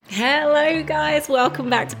Hello guys, welcome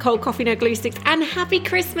back to Cold Coffee No Glue Sticks and happy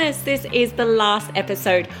Christmas. This is the last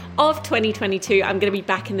episode of 2022. I'm going to be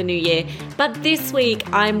back in the new year, but this week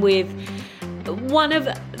I'm with one of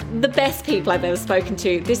the best people I've ever spoken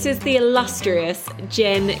to. This is the illustrious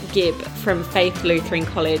Jen Gibb from Faith Lutheran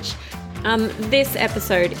College. This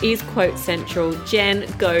episode is quote central. Jen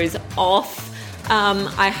goes off.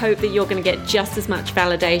 I hope that you're going to get just as much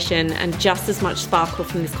validation and just as much sparkle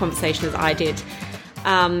from this conversation as I did.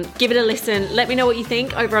 Give it a listen. Let me know what you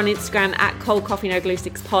think over on Instagram at Cold Coffee No Glue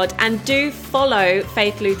Sticks Pod, and do follow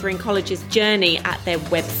Faith Lutheran College's journey at their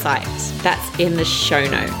website. That's in the show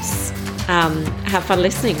notes. Have fun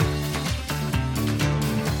listening.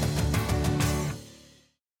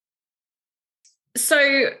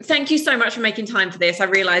 So thank you so much for making time for this. I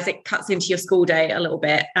realise it cuts into your school day a little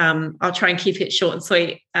bit. I'll try and keep it short and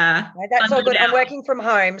sweet. No, that's all good. I'm working from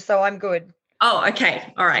home, so I'm good. Oh,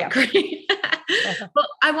 okay. All right, great. Well,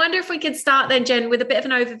 I wonder if we could start then, Jen, with a bit of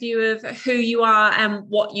an overview of who you are and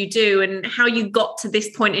what you do and how you got to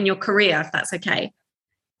this point in your career, if that's okay.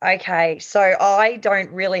 Okay, so I don't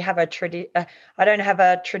really have a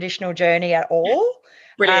traditional journey at all.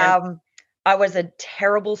 Brilliant. I was a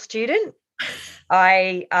terrible student.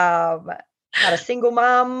 I had a single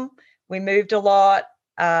mum. We moved a lot.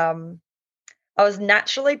 I was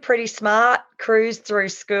naturally pretty smart, cruised through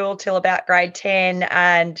school till about grade 10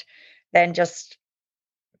 and then just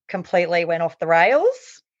completely went off the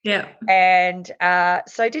rails. Yeah. And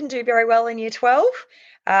so didn't do very well in year 12.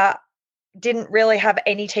 Didn't really have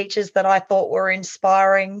any teachers that I thought were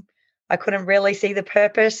inspiring. I couldn't really see the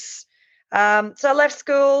purpose. So I left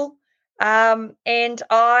school and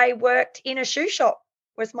I worked in a shoe shop,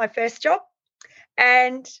 was my first job.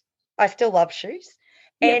 And I still love shoes.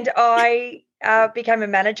 Yeah. And I became a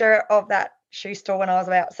manager of that shoe store when I was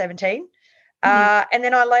about 17. And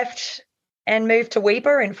then I left and moved to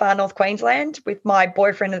Weeper in far north Queensland with my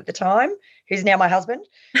boyfriend at the time, who's now my husband.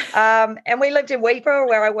 And we lived in Weeper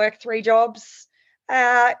where I worked 3 jobs,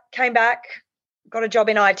 came back, got a job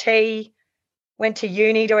in IT, went to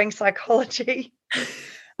uni doing psychology.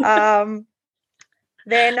 Then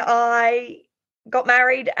I got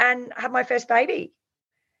married and had my first baby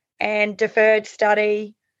and deferred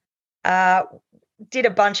study, did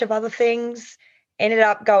a bunch of other things, ended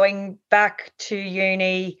up going back to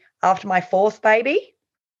uni after my 4th baby.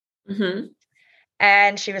 Mm-hmm.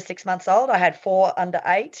 And she was 6 months old. I had 4 under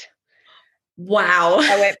 8. Wow.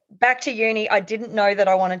 I went back to uni. I didn't know that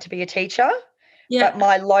I wanted to be a teacher, but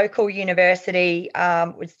my local university,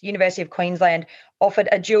 was University of Queensland, offered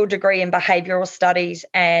a dual degree in behavioural studies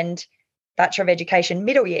and Bachelor of Education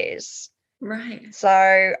middle years. Right.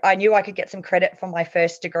 So I knew I could get some credit for my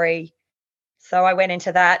first degree. So I went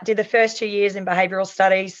into that, did the first 2 years in behavioural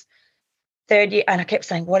studies, 3rd year, and I kept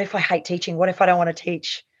saying, what if I hate teaching? What if I don't want to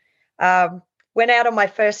teach? Went out on my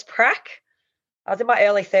first prac. I was in my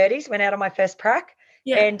early 30s, went out on my first prac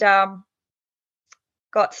and got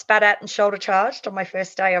spat at and shoulder charged on my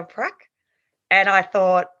first day of prac. And I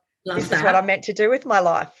thought, this is what I'm meant to do with my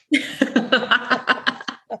life.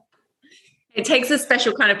 It takes a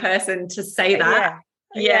special kind of person to say that.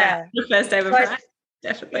 Yeah. The first day of a prac.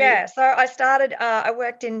 Definitely. Yeah. So I started, I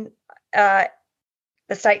worked in the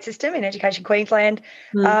state system in Education Queensland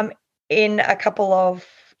in a couple of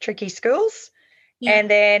tricky schools. Yeah. And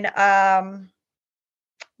then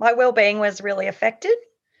my well-being was really affected.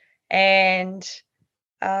 And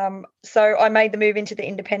so I made the move into the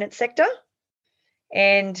independent sector.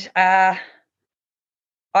 And I've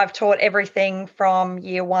taught everything from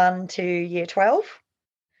year 1 to year 12.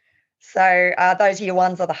 So those year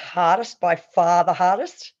 1s are the hardest, by far the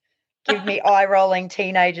hardest. Give me eye-rolling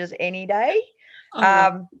teenagers any day.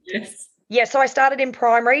 Yes. Yeah, so I started in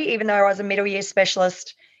primary, even though I was a middle year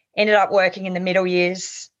specialist, ended up working in the middle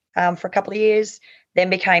years for a couple of years, then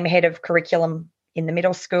became head of curriculum in the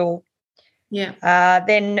middle school. Yeah.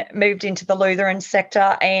 Then moved into the Lutheran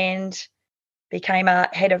sector and became a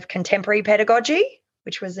head of contemporary pedagogy,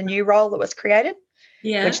 which was a new role that was created.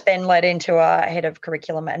 Yeah. Which then led into a head of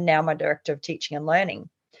curriculum, and now I'm a director of teaching and learning.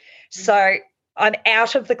 So I'm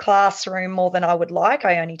out of the classroom more than I would like.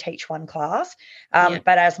 I only teach 1 class. But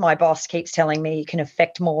as my boss keeps telling me, you can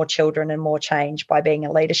affect more children and more change by being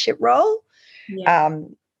a leadership role. Yeah.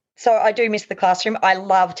 So I do miss the classroom. I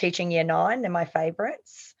love teaching year 9. They're my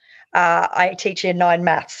favourites. I teach year 9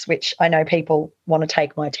 maths, which I know people want to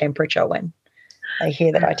take my temperature when they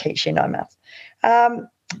hear that I teach year 9 maths.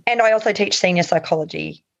 And I also teach senior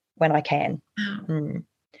psychology when I can.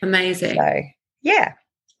 Amazing. So, yeah.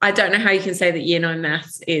 I don't know how you can say that year 9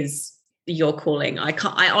 maths is your calling. I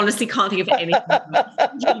honestly can't think of anything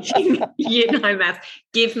teaching year 9 maths.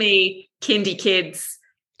 Give me kindy kids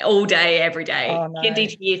all day, every day. Oh, no, Kindy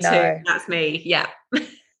to year two, no. that's me. Yeah.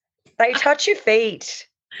 They touch your feet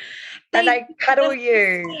and they cuddle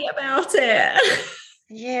you. Say about it.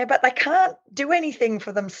 Yeah, but they can't do anything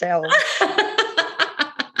for themselves.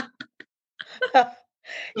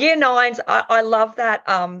 Year nines, I love that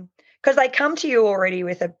because they come to you already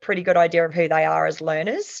with a pretty good idea of who they are as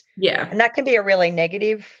learners. Yeah. And that can be a really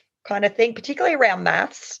negative kind of thing, particularly around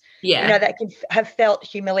maths. Yeah. That can have felt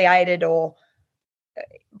humiliated or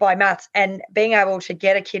by maths, and being able to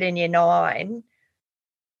get a kid in year nine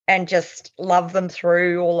and just love them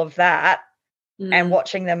through all of that and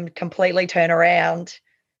watching them completely turn around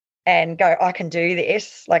and go, I can do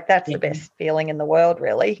this. Like, that's the best feeling in the world,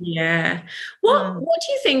 really. Yeah. What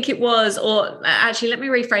do you think it was? Or actually, let me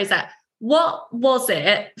rephrase that. What was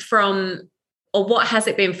it from, or what has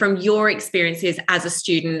it been from your experiences as a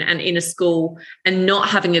student and in a school and not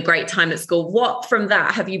having a great time at school? What from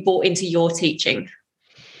that have you brought into your teaching?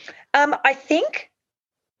 I think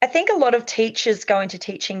a lot of teachers go into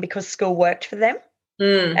teaching because school worked for them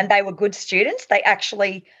and they were good students. They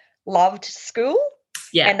actually loved school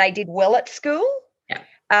and they did well at school.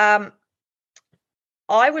 Yeah.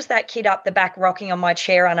 I was that kid up the back rocking on my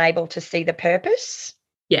chair, unable to see the purpose.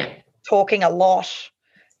 Yeah. Talking a lot,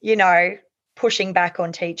 pushing back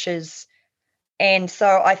on teachers. And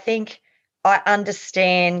so I think I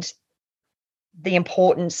understand the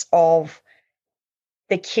importance of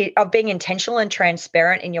the kid, of being intentional and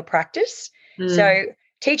transparent in your practice. So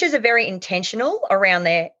teachers are very intentional around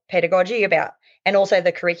their pedagogy and also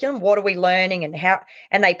the curriculum. What are we learning and how?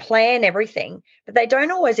 And they plan everything, but they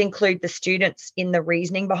don't always include the students in the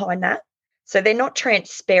reasoning behind that. So they're not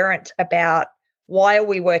transparent about, why are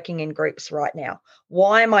we working in groups right now?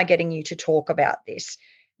 Why am I getting you to talk about this?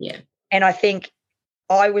 Yeah. And I think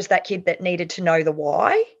I was that kid that needed to know the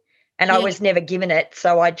why, and I was never given it.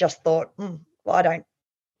 So I just thought, well, I don't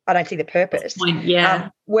see the purpose. Yeah.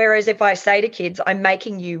 Whereas if I say to kids, I'm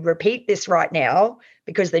making you repeat this right now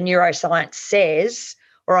because the neuroscience says,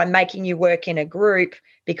 or I'm making you work in a group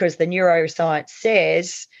because the neuroscience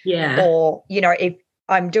says, or, if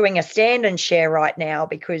I'm doing a stand and share right now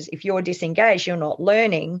because if you're disengaged, you're not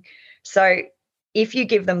learning. So if you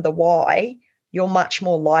give them the why, you're much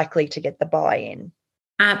more likely to get the buy-in.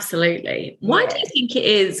 Absolutely. Why do you think it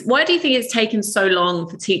is? Why do you think it's taken so long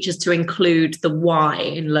for teachers to include the why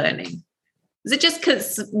in learning? Is it just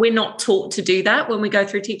because we're not taught to do that when we go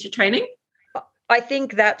through teacher training? I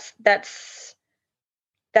think that's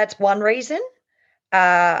one reason.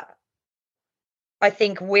 I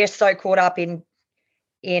think we're so caught up in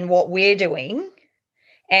what we're doing,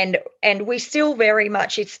 and we still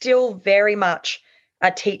it's still very much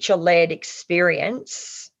a teacher-led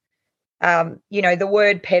experience. The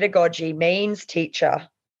word pedagogy means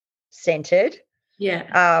teacher-centered.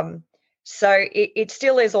 Yeah. So it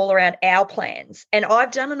still is all around our plans. And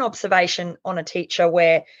I've done an observation on a teacher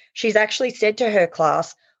where she's actually said to her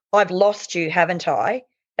class, I've lost you, haven't I?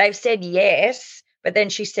 They've said yes, but then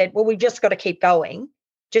she said, well, we've just got to keep going.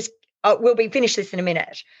 Just we'll be finished this in a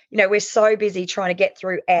minute. We're so busy trying to get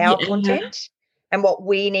through our content and what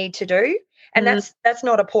we need to do. And that's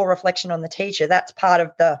not a poor reflection on the teacher. That's part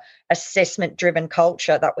of the assessment-driven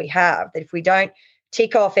culture that we have, that if we don't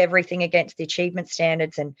tick off everything against the achievement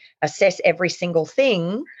standards and assess every single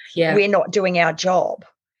thing, we're not doing our job.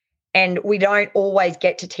 And we don't always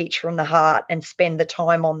get to teach from the heart and spend the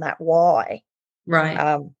time on that why.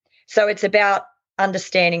 Right. So it's about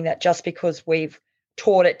understanding that just because we've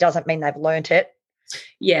taught it doesn't mean they've learnt it.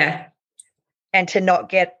 Yeah. And to not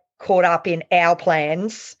get caught up in our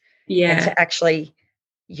plans. And to actually,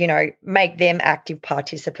 make them active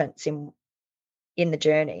participants in the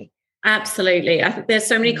journey. Absolutely. I think there's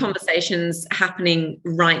so many conversations happening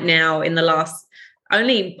right now in the last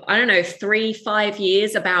only, 3-5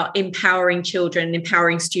 years about empowering children,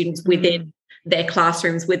 empowering students within their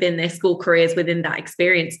classrooms, within their school careers, within that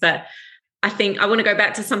experience. But I think I want to go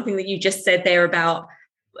back to something that you just said there about,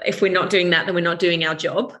 if we're not doing that, then we're not doing our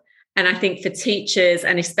job. And I think for teachers,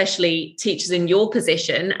 and especially teachers in your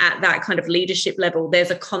position at that kind of leadership level,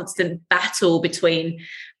 there's a constant battle between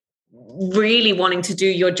really wanting to do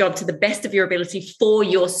your job to the best of your ability for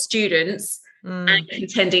your students and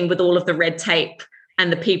contending with all of the red tape and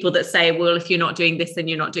the people that say, well, if you're not doing this, then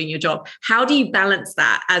you're not doing your job. How do you balance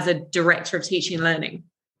that as a director of teaching and learning?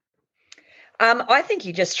 I think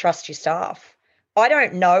you just trust your staff. I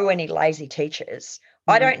don't know any lazy teachers.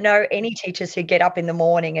 I don't know any teachers who get up in the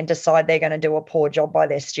morning and decide they're going to do a poor job by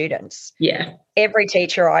their students. Yeah. Every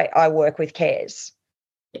teacher I work with cares.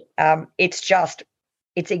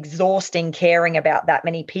 It's exhausting caring about that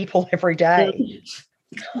many people every day.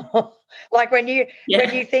 Like when you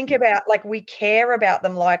think about, like, we care about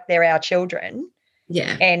them like they're our children.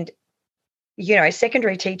 Yeah. And,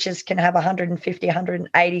 secondary teachers can have 150,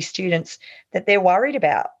 180 students that they're worried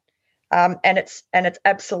about. And it's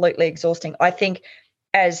absolutely exhausting. I think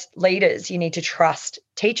as leaders, you need to trust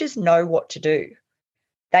teachers know what to do.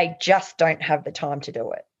 They just don't have the time to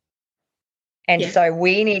do it. And so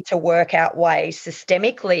we need to work out ways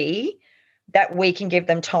systemically that we can give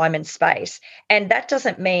them time and space. And that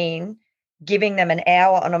doesn't mean giving them an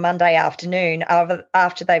hour on a Monday afternoon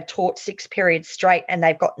after they've taught 6 periods straight and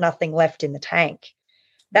they've got nothing left in the tank.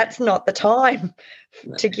 That's not the time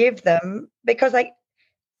to give them, because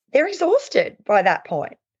they're exhausted by that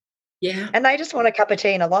point. Yeah. And they just want a cup of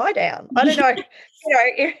tea and a lie down. I don't know.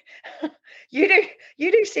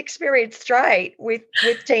 You do 6 periods straight with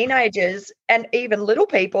teenagers and even little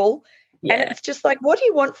people. Yeah. And it's just like, what do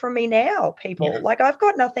you want from me now, people? Yeah. Like, I've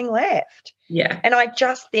got nothing left. Yeah. And I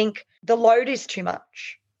just think the load is too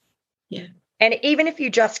much. Yeah. And even if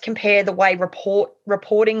you just compare the way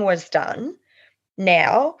reporting was done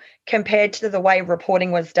now compared to the way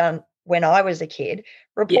reporting was done when I was a kid,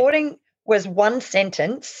 reporting was one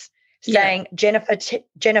sentence saying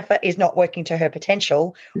Jennifer is not working to her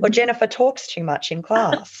potential, or Jennifer talks too much in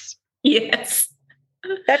class. Yes.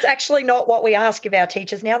 That's actually not what we ask of our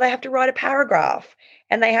teachers now. They have to write a paragraph,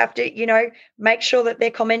 and they have to, make sure that they're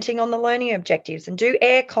commenting on the learning objectives and do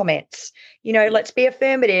air comments. Let's be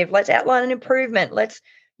affirmative. Let's outline an improvement. Let's,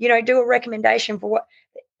 do a recommendation for what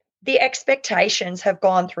the expectations have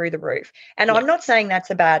gone through the roof. And I'm not saying that's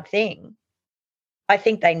a bad thing. I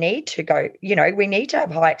think they need to go, we need to have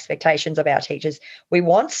high expectations of our teachers. We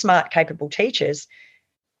want smart, capable teachers,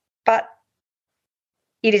 but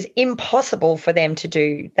it is impossible for them to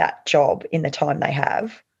do that job in the time they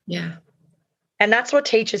have. Yeah. And that's what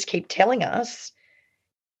teachers keep telling us.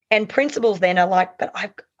 And principals then are like, but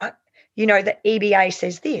the EBA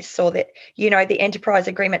says this, or that, the enterprise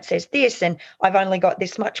agreement says this, and I've only got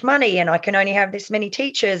this much money and I can only have this many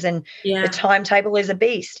teachers, and the timetable is a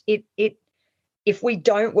beast. If we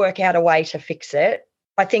don't work out a way to fix it,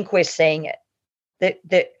 I think we're seeing it,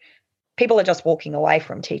 that people are just walking away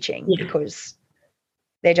from teaching because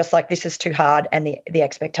they're just like, this is too hard, and the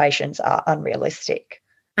expectations are unrealistic.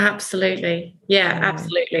 Absolutely. Yeah,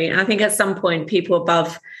 absolutely. And I think at some point people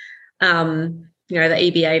above, the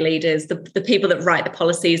EBA leaders, the people that write the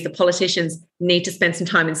policies, the politicians need to spend some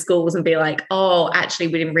time in schools and be like, oh, actually,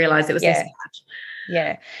 we didn't realise it was this bad.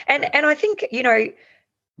 Yeah. And I think,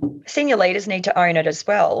 senior leaders need to own it as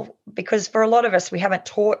well, because for a lot of us, we haven't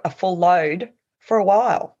taught a full load for a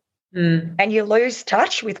while. And you lose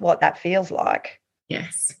touch with what that feels like.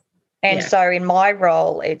 Yes. And so in my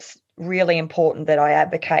role, it's really important that I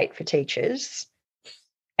advocate for teachers,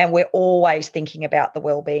 and we're always thinking about the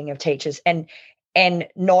well-being of teachers, and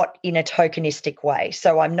not in a tokenistic way.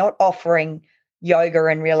 So I'm not offering yoga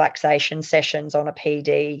and relaxation sessions on a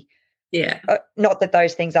PD. Yeah. Not that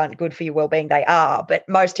those things aren't good for your well-being, they are, but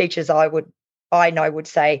most teachers I know would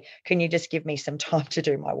say, can you just give me some time to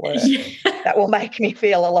do my work? That will make me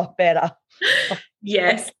feel a lot better.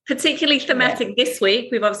 Yes, particularly thematic this week.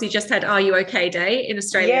 We've obviously just had Are You OK Day in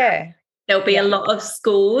Australia. Yeah. There'll be a lot of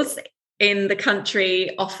schools in the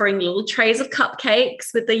country offering little trays of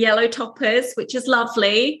cupcakes with the yellow toppers, which is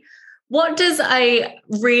lovely. What does a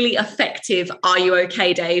really effective Are You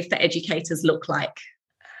OK Day for educators look like?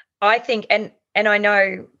 I think, and I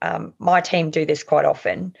know my team do this quite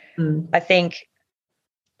often, I think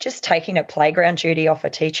just taking a playground duty off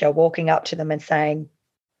a teacher, walking up to them and saying,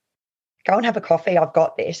 go and have a coffee, I've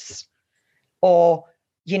got this. Or,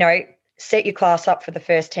 set your class up for the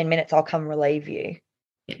first 10 minutes, I'll come relieve you.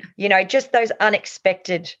 Yeah. Just those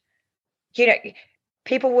unexpected,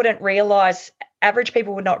 people wouldn't realise, average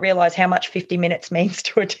people would not realise how much 50 minutes means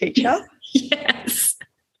to a teacher. Yes.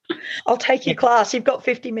 I'll take your class, you've got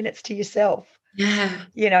 50 minutes to yourself. Yeah.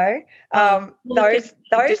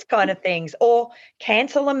 Those kind of things. Or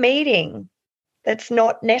cancel a meeting that's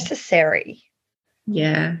not necessary.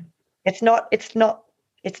 Yeah. It's not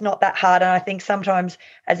that hard. And I think sometimes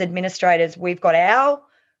as administrators, we've got our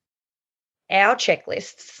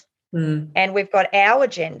checklists and we've got our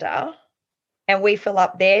agenda, and we fill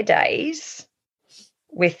up their days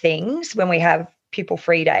with things. When we have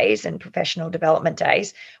pupil-free days and professional development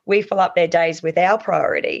days, we fill up their days with our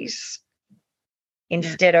priorities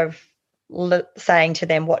instead of saying to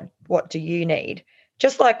them, what do you need?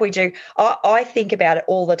 Just like we do. I think about it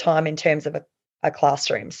all the time in terms of a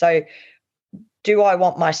classroom. So do I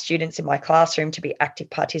want my students in my classroom to be active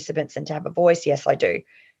participants and to have a voice? Yes, I do.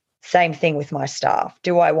 Same thing with my staff.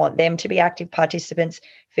 Do I want them to be active participants,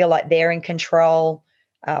 feel like they're in control?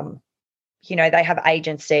 They have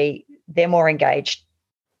agency. they're more engaged,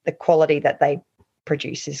 the quality that they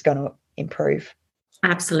produce is going to improve.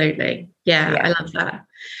 Absolutely. Yeah, I love that.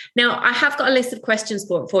 Now, I have got a list of questions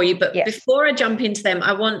for you, but before I jump into them,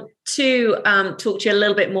 I want to talk to you a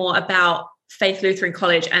little bit more about Faith Lutheran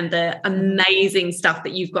College and the amazing stuff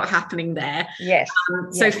that you've got happening there. Yes.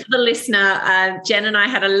 So for the listener, Jen and I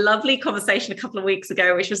had a lovely conversation a couple of weeks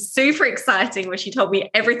ago, which was super exciting, where she told me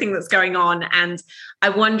everything that's going on. And I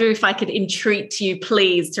wonder if I could entreat you,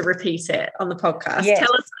 please, to repeat it on the podcast. Yes.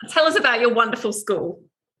 Tell us about your wonderful school.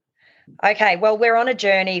 Okay, well, we're on a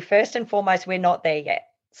journey. First and foremost, we're not there yet.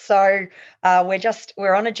 So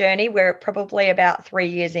we're on a journey. We're probably about 3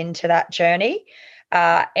 years into that journey.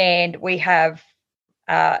 And we have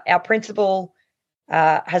our principal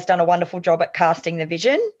has done a wonderful job at casting the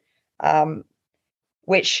vision,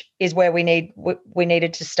 which is where we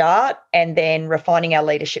needed to start, and then refining our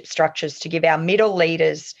leadership structures to give our middle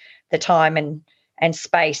leaders the time and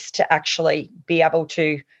space to actually be able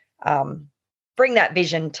to bring that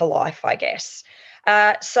vision to life, I guess.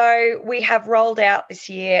 So we have rolled out this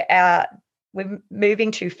year, we're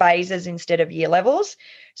moving to phases instead of year levels.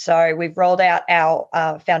 So we've rolled out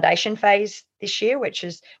our foundation phase this year, which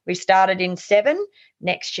is we started in 7.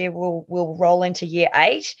 Next year we'll roll into year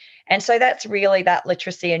 8. And so that's really that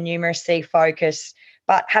literacy and numeracy focus,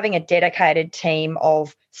 but having a dedicated team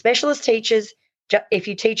of specialist teachers. If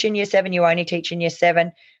you teach in year 7, you only teach in year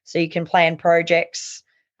 7, so you can plan projects.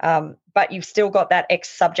 But you've still got that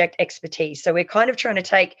subject expertise. So we're kind of trying to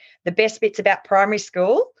take the best bits about primary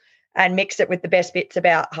school and mix it with the best bits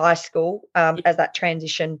about high school as that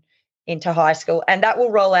transition into high school. And that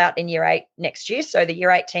will roll out in year 8 next year. So the year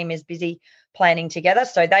 8 team is busy planning together.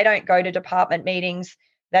 So they don't go to department meetings.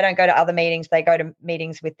 They don't go to other meetings. They go to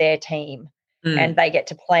meetings with their team and they get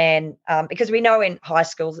to plan because we know in high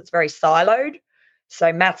schools it's very siloed.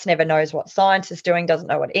 So maths never knows what science is doing, doesn't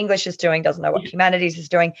know what English is doing, doesn't know what humanities is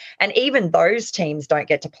doing. And even those teams don't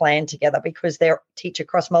get to plan together because they teach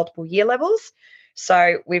across multiple year levels.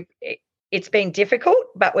 So it's been difficult,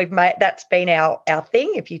 but that's been our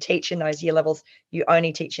thing. If you teach in those year levels, you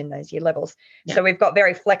only teach in those year levels. Yeah. So we've got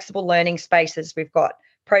very flexible learning spaces. We've got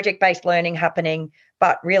project-based learning happening,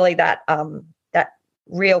 but really that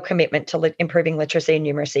real commitment to improving literacy and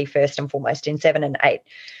numeracy first and foremost in 7 and 8.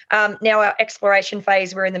 Now our exploration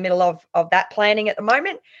phase, we're in the middle of that planning at the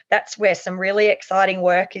moment. That's where some really exciting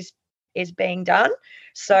work is being done.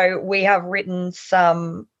 So we have written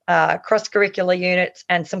some cross-curricular units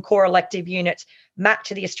and some core elective units mapped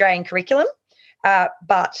to the Australian curriculum,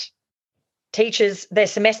 but teachers, they're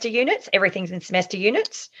semester units, everything's in semester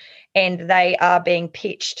units, and they are being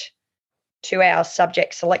pitched to our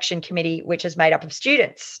subject selection committee, which is made up of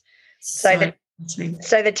students. So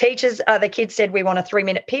the teachers, the kids said we want a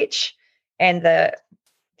 3-minute pitch, and the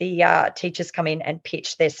teachers come in and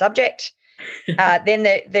pitch their subject. Then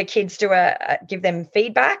the kids give them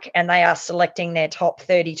feedback, and they are selecting their top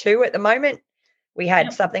 32 at the moment. We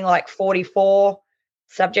had something like 44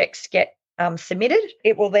 subjects get submitted.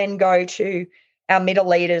 It will then go to our middle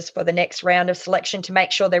leaders for the next round of selection to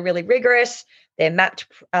make sure they're really rigorous, they're mapped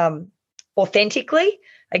authentically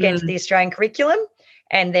against the Australian curriculum.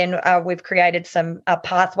 And then we've created some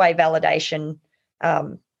pathway validation,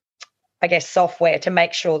 software to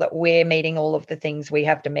make sure that we're meeting all of the things we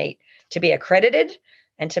have to meet to be accredited,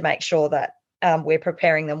 and to make sure that we're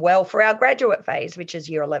preparing them well for our graduate phase, which is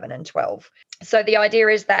year 11 and 12. So the idea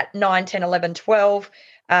is that 9, 10, 11, 12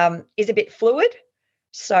 is a bit fluid.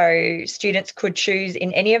 So students could choose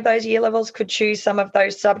in any of those year levels, could choose some of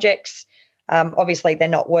those subjects. Obviously, they're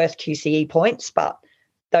not worth QCE points, but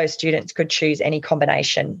those students could choose any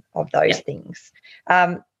combination of those things.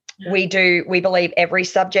 We believe every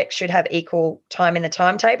subject should have equal time in the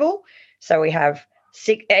timetable. So we have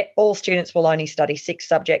all students will only study 6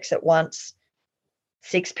 subjects at once,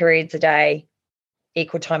 6 periods a day,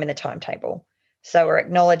 equal time in the timetable. So we're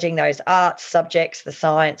acknowledging those arts subjects, the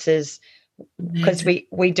sciences, because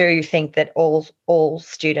we do think that all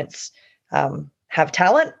students have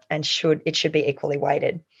talent and it should be equally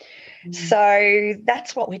weighted. So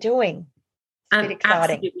that's what we're doing. It's a bit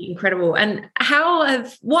exciting. Absolutely incredible. And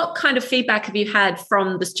what kind of feedback have you had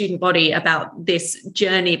from the student body about this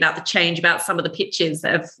journey, about the change, about some of the pitches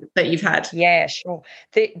that you've had? Yeah, sure.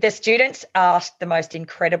 The students asked the most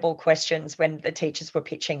incredible questions when the teachers were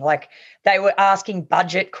pitching. Like, they were asking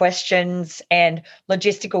budget questions and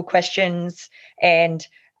logistical questions, and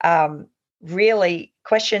really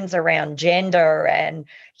questions around gender and,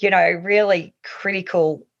 really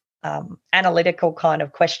critical analytical kind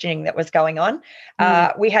of questioning that was going on.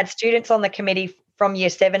 We had students on the committee from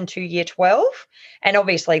year 7 to year 12, and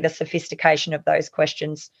obviously the sophistication of those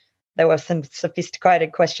questions there were some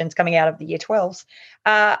sophisticated questions coming out of the year 12s.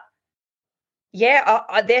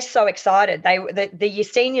 They're so excited. The year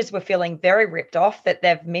seniors were feeling very ripped off that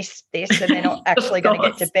they've missed this and they're not actually going to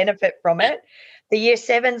get to benefit from it. The year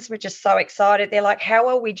 7s were just so excited. They're like, how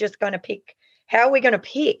are we going to pick?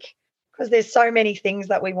 Because there's so many things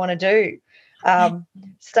that we want to do.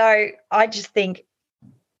 So I just think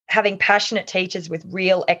having passionate teachers with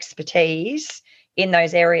real expertise in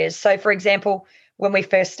those areas. So, for example, when we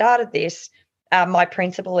first started this, my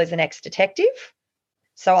principal is an ex-detective.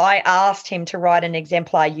 So I asked him to write an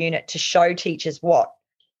exemplar unit to show teachers what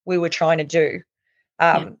we were trying to do.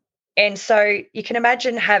 And so you can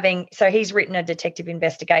imagine he's written a detective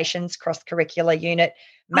investigations cross-curricular unit.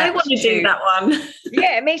 I want to do that one.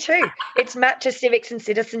 Yeah, me too. It's mapped to civics and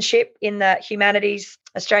citizenship in the humanities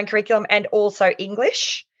Australian curriculum and also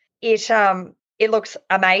English. It looks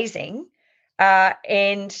amazing.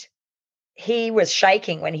 And he was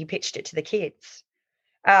shaking when he pitched it to the kids.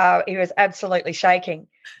 He was absolutely shaking.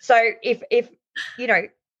 So if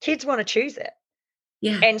kids want to choose it.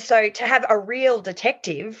 Yeah. And so to have a real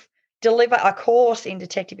detective deliver a course in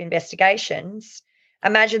detective investigations,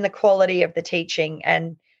 imagine the quality of the teaching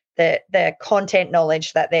and the content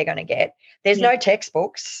knowledge that they're going to get. There's no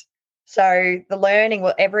textbooks. So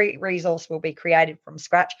the every resource will be created from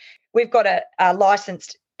scratch. We've got a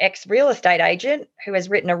licensed ex-real estate agent who has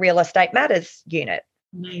written a real estate matters unit.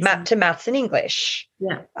 Amazing. Mapped to maths and English.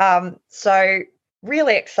 Yeah. So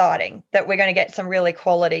really exciting that we're going to get some really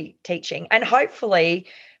quality teaching and hopefully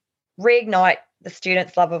reignite the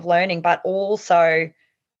students' love of learning, but also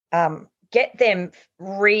get them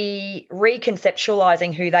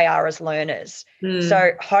reconceptualizing who they are as learners.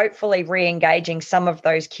 So hopefully re-engaging some of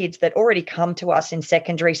those kids that already come to us in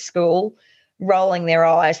secondary school, rolling their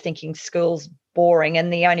eyes, thinking school's boring,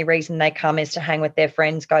 and the only reason they come is to hang with their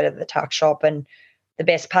friends, go to the tuck shop, and the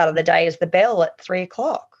best part of the day is the bell at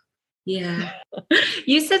 3:00. Yeah.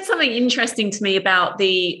 You said something interesting to me about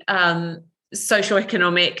the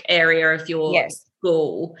socioeconomic area of your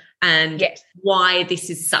school and why this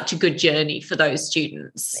is such a good journey for those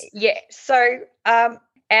students. Yeah. So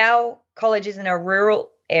our college is in a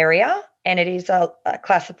rural area and it is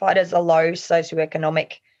classified as a low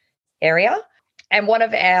socioeconomic area. And one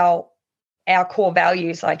of our core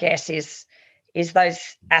values, I guess, is those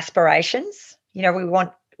aspirations.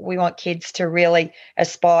 We want kids to really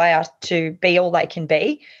aspire to be all they can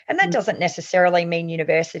be. And that doesn't necessarily mean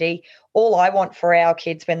university. All I want for our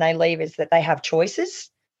kids when they leave is that they have choices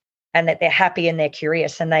and that they're happy and they're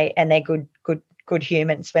curious and they're good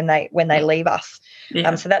humans when they leave us.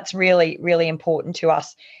 Yeah. So that's really, really important to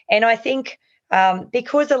us. And I think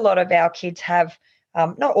because a lot of our kids have,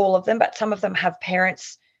 not all of them, but some of them have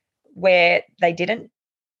parents where they didn't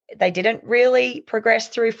really progress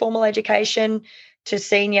through formal education to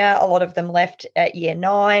senior. A lot of them left at year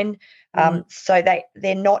 9. So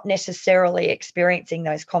they're not necessarily experiencing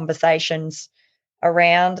those conversations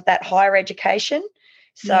around that higher education.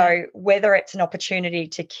 So whether it's an opportunity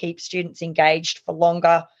to keep students engaged for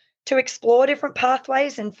longer, to explore different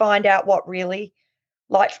pathways and find out what really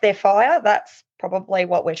lights their fire, that's probably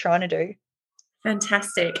what we're trying to do.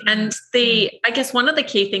 Fantastic. And I guess one of the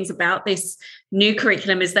key things about this new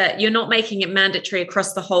curriculum is that you're not making it mandatory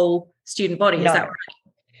across the whole student body. Is that right?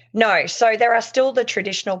 No. So there are still the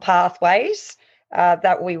traditional pathways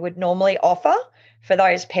that we would normally offer for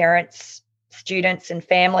those parents, students and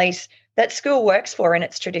families that school works for in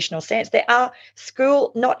its traditional sense.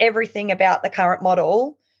 Not everything about the current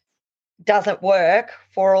model doesn't work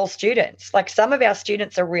for all students. Like some of our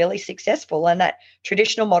students are really successful and that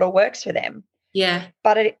traditional model works for them. Yeah.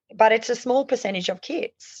 But it's a small percentage of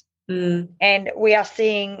kids. And we are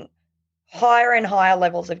seeing higher and higher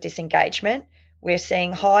levels of disengagement. We're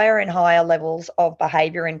seeing higher and higher levels of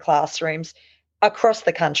behaviour in classrooms across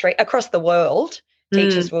the country, across the world.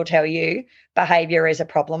 Teachers will tell you behaviour is a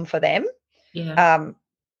problem for them. Yeah.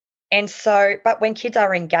 And so, but when kids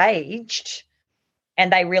are engaged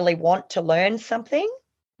and they really want to learn something,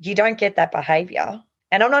 you don't get that behaviour.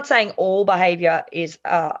 And I'm not saying all behaviour is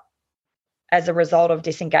as a result of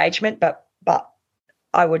disengagement, but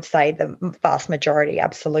I would say the vast majority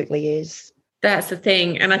absolutely is. That's the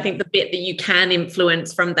thing. And I think the bit that you can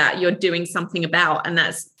influence from that, you're doing something about, and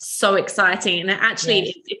that's so exciting. And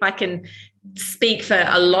actually, if I can speak for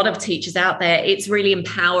a lot of teachers out there, it's really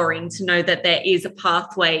empowering to know that there is a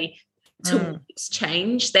pathway towards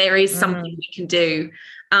change. There is something we can do.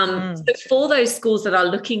 So for those schools that are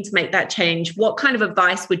looking to make that change, what kind of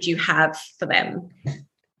advice would you have for them?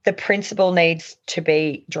 The principal needs to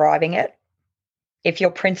be driving it. If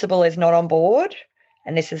your principal is not on board,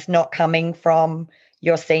 and this is not coming from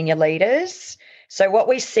your senior leaders, So what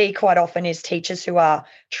we see quite often is teachers who are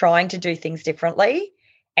trying to do things differently,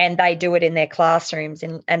 and they do it in their classrooms,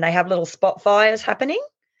 and they have little spot fires happening.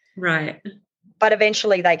 Right. But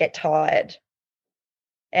eventually they get tired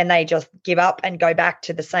and they just give up and go back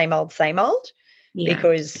to the same old, Yeah.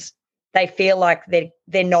 because they feel like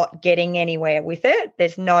they're not getting anywhere with it.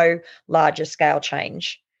 There's no larger scale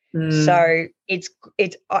change. So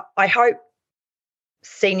I hope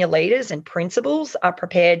senior leaders and principals are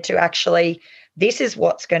prepared to actually, this is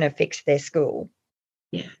what's going to fix their school.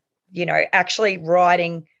 Yeah. You know, actually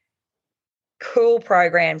writing cool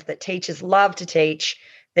programs that teachers love to teach,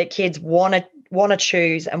 that kids want to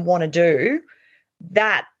choose and want to do.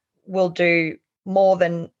 That will do more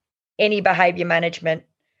than any behavior management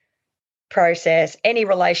process, any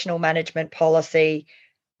relational management policy.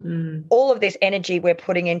 All of this energy we're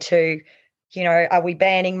putting into, you know, are we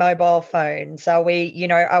banning mobile phones? Are we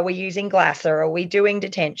using Glasser? Are we doing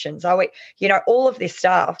detentions? Are we, all of this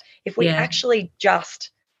stuff. If we actually just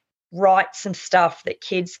write some stuff that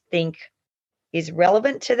kids think is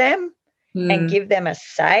relevant to them and give them a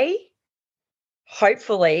say,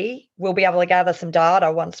 hopefully we'll be able to gather some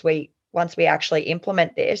data once we actually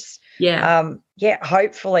implement this.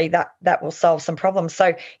 Hopefully that will solve some problems.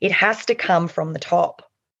 So it has to come from the top.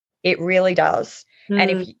 It really does.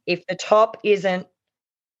 And if the top isn't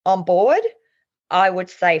on board, I would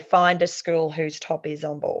say find a school whose top is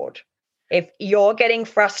on board. If you're getting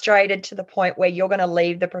frustrated to the point where you're going to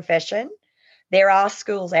leave the profession, there are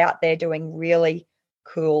schools out there doing really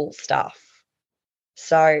cool stuff.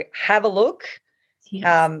 So have a look.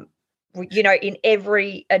 Yes. In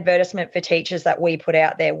every advertisement for teachers that we put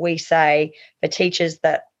out there, we say for teachers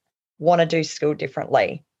that want to do school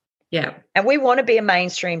differently. Yeah. And we want to be a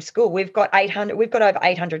mainstream school. We've got over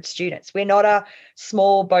 800 students. We're not a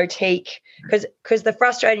small boutique, because the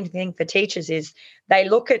frustrating thing for teachers is they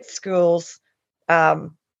look at schools, at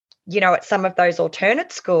some of those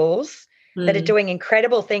alternate schools that are doing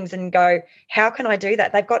incredible things and go, how can I do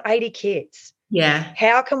that? They've got 80 kids. Yeah.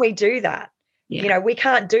 How can we do that? Yeah. We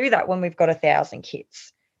can't do that when we've got 1,000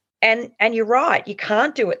 kids. And you're right, you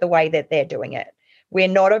can't do it the way that they're doing it. We're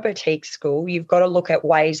not a boutique school. You've got to look at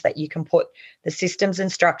ways that you can put the systems and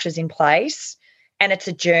structures in place, and it's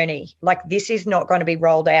a journey. Like, this is not going to be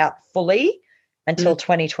rolled out fully until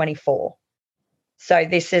 2024. So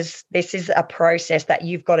this is a process that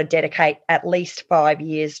you've got to dedicate at least 5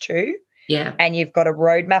 years to. Yeah. And you've got to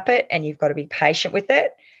roadmap it, and you've got to be patient with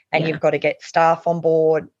it, and you've got to get staff on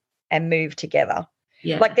board and move together.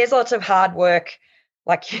 Yeah. Like, there's lots of hard work.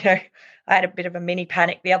 Like, I had a bit of a mini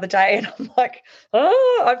panic the other day, and I'm like,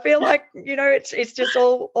 I feel like, it's just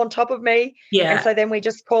all on top of me. Yeah. And so then we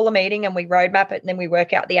just call a meeting and we roadmap it, and then we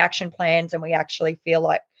work out the action plans, and we actually feel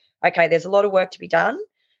like, okay, there's a lot of work to be done.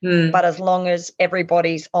 But as long as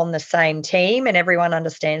everybody's on the same team and everyone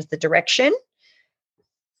understands the direction,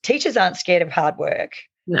 teachers aren't scared of hard work.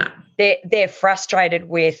 No. They're frustrated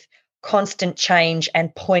with constant change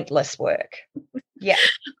and pointless work. Yeah.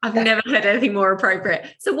 I've never heard anything more appropriate.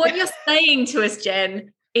 So what you're saying to us,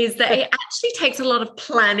 Jen, is that it actually takes a lot of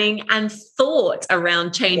planning and thought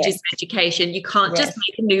around changes in education. You can't just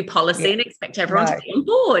make a new policy and expect everyone to be on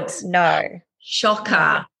board. No.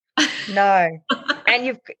 Shocker. No. And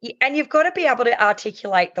you've got to be able to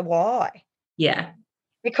articulate the why. Yeah.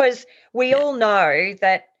 Because we all know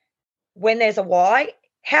that when there's a why,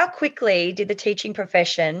 how quickly did the teaching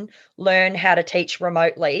profession learn how to teach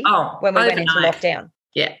remotely when we went into lockdown?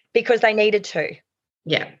 Yeah. Because they needed to.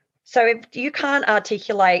 Yeah. So if you can't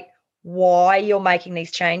articulate why you're making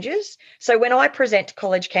these changes. So when I present to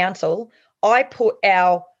College Council, I put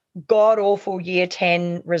our god-awful Year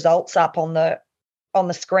 10 results up on the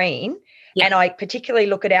screen, and I particularly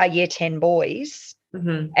look at our Year 10 boys,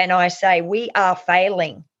 and I say, we are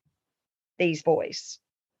failing these boys.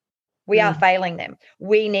 We are failing them.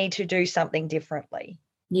 We need to do something differently.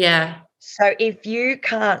 Yeah. So if you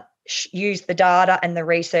can't use the data and the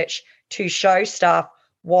research to show staff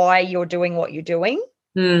why you're doing what you're doing,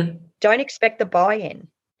 don't expect the buy-in.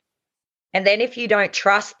 And then if you don't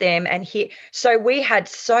trust them so we had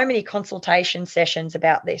so many consultation sessions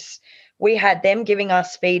about this. We had them giving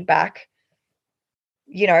us feedback.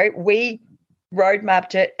 We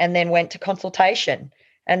roadmapped it and then went to consultation.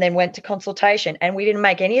 And we didn't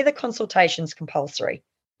make any of the consultations compulsory.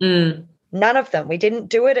 None of them. We didn't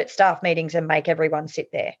do it at staff meetings and make everyone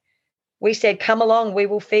sit there. We said, come along, we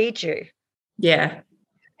will feed you. Yeah.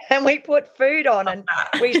 And we put food on, and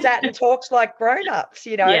we sat and talked like grown-ups,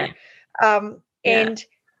 Yeah. And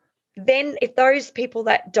then if those people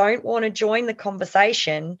that don't want to join the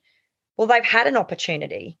conversation, well, they've had an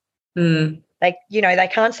opportunity. They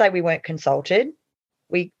can't say we weren't consulted.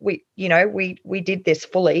 we did this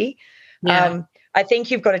fully. Yeah. I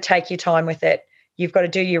think you've got to take your time with it. You've got to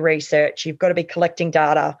do your research. You've got to be collecting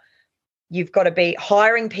data. You've got to be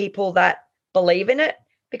hiring people that believe in it,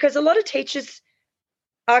 because a lot of teachers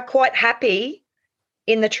are quite happy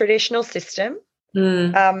in the traditional system.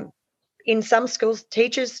 In some schools,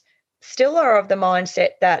 teachers still are of the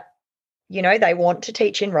mindset that, they want to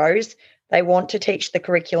teach in rows. They want to teach the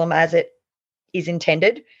curriculum as it is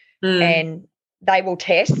intended, and they will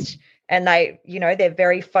test, and they're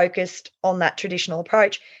very focused on that traditional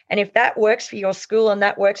approach. And if that works for your school and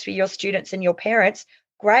that works for your students and your parents,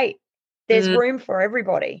 great. There's room for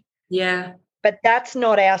everybody. Yeah. But that's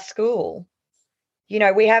not our school.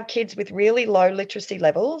 We have kids with really low literacy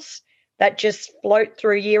levels that just float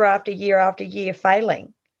through year after year after year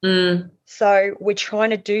failing. So we're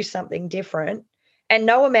trying to do something different, and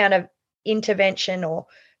no amount of intervention or,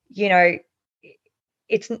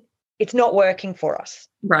 it's not working for us.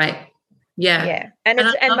 Right. Yeah. Yeah.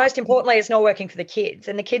 And most importantly, it's not working for the kids,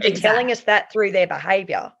 and the kids are telling us that through their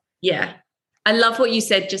behavior. Yeah. I love what you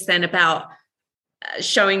said just then about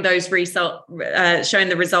showing the results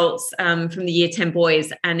from the year 10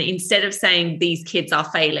 boys. And instead of saying these kids are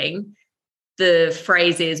failing, the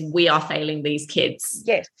phrase is we are failing these kids.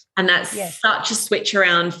 Yes. And that's such a switch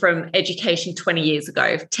around from education 20 years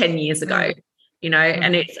ago, 10 years ago,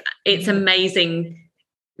 and it's amazing.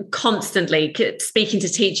 Constantly speaking to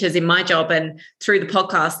teachers in my job and through the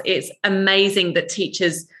podcast, it's amazing that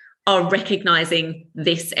teachers are recognizing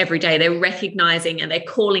this every day. They're recognizing and they're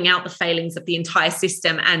calling out the failings of the entire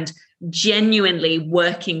system and genuinely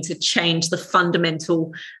working to change the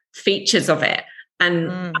fundamental features of it.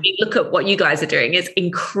 And I mean, look at what you guys are doing. It's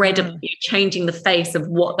incredible. You're changing the face of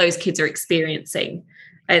what those kids are experiencing.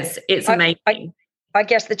 It's amazing. I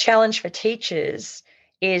guess the challenge for teachers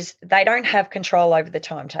is they don't have control over the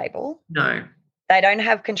timetable. No. They don't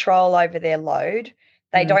have control over their load.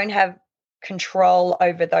 They don't have control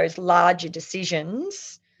over those larger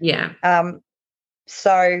decisions. Yeah.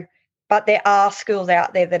 But there are schools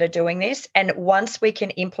out there that are doing this. And once we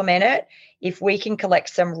can implement it, if we can collect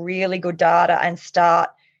some really good data and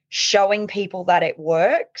start showing people that it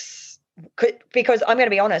works, because I'm going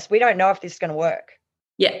to be honest, we don't know if this is going to work.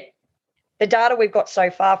 Yeah. The data we've got so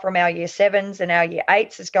far from our year 7s and our year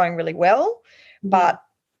 8s is going really well, but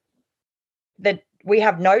we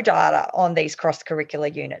have no data on these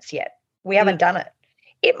cross-curricular units yet. We haven't done it.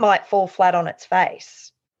 It might fall flat on its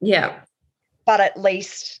face. Yeah. But at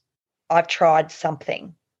least I've tried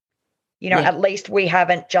something. At least we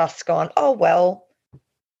haven't just gone, oh, well,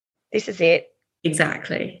 this is it.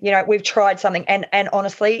 Exactly. We've tried something. And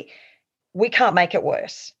honestly, we can't make it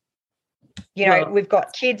worse. We've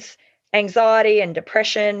got kids' anxiety and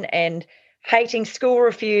depression and hating school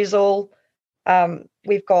refusal.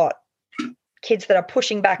 We've got kids that are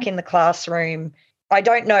pushing back in the classroom. I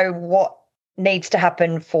don't know what needs to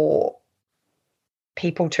happen for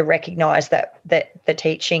people to recognise that the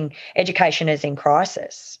teaching education is in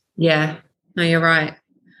crisis. Yeah, no, you're right.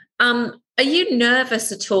 Are you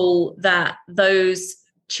nervous at all that those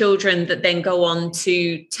children that then go on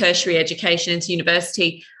to tertiary education into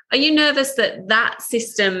university, are you nervous that that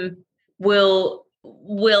system will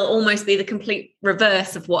almost be the complete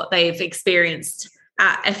reverse of what they've experienced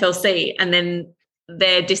at FLC and then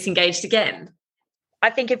they're disengaged again? I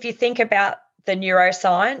think if you think about the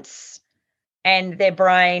neuroscience and their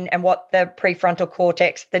brain and what the prefrontal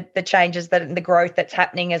cortex, the changes the growth that's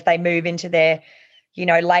happening as they move into their,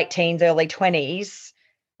 late teens, early 20s,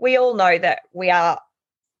 we all know that we are,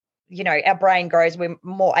 our brain grows, we're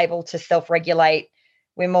more able to self-regulate,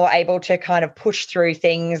 we're more able to kind of push through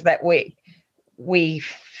things that we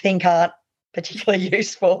think aren't particularly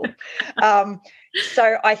useful.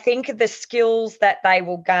 So I think the skills that they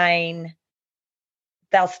will gain,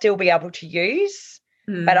 they'll still be able to use.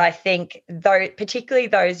 But I think particularly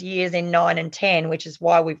those years in 9 and 10, which is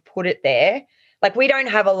why we've put it there, like we don't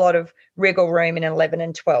have a lot of wriggle room in 11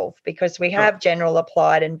 and 12 because we have general,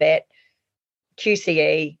 applied and vet,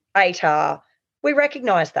 QCE, ATAR. We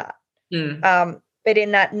recognise that. But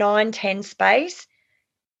in that 9-10 space,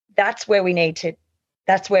 that's where we need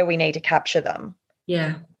to capture them.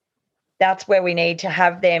 Yeah. That's where we need to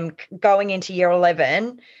have them going into year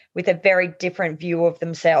 11 with a very different view of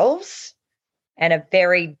themselves and a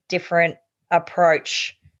very different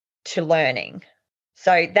approach to learning.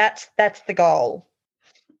 So that's the goal.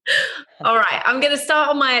 All right. I'm going to start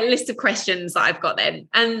on my list of questions that I've got then.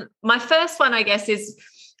 And my first one, I guess, is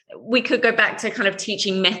we could go back to kind of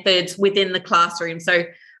teaching methods within the classroom. So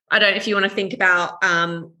I don't know if you want to think about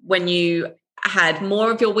when you had more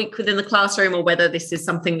of your week within the classroom or whether this is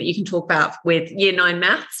something that you can talk about with year 9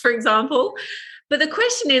 maths, for example. But the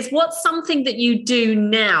question is, what's something that you do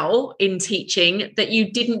now in teaching that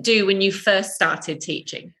you didn't do when you first started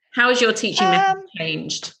teaching? How has your teaching method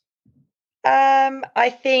changed? I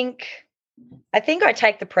think I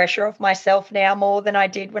take the pressure off myself now more than I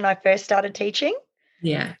did when I first started teaching.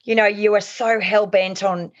 Yeah. You know, you are so hell-bent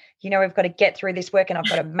on, you know, we've got to get through this work and I've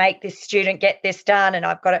got to make this student get this done and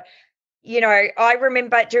I've got to, you know,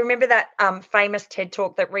 do you remember that famous TED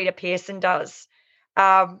Talk that Rita Pearson does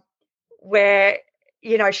where,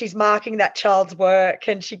 you know, she's marking that child's work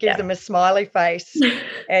and she gives them a smiley face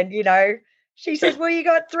and, you know, she says, well, you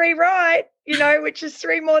got 3 right, you know, which is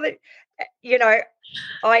 3 more than, you know,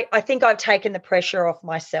 I think I've taken the pressure off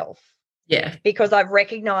myself. Yeah. Because I've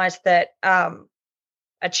recognized that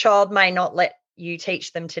a child may not let you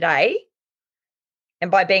teach them today.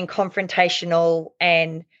 And by being confrontational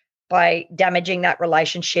and by damaging that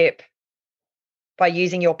relationship, by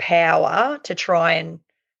using your power to try and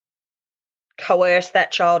coerce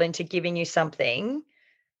that child into giving you something,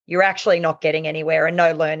 you're actually not getting anywhere and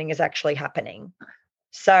no learning is actually happening.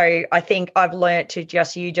 So I think I've learned to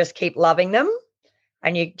just keep loving them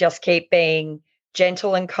and you just keep being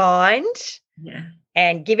gentle and kind. Yeah.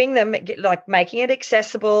 And giving them, like making it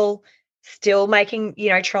accessible, still making, you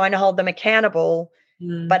know, trying to hold them accountable,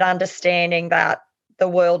 but understanding that the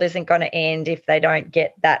world isn't going to end if they don't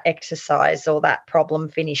get that exercise or that problem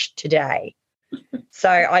finished today. So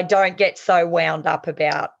I don't get so wound up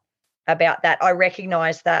about that. I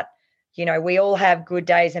recognize that, you know, we all have good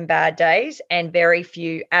days and bad days, and very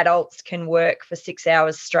few adults can work for 6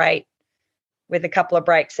 hours straight with a couple of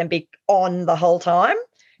breaks and be on the whole time.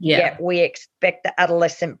 Yeah. Yet we expect the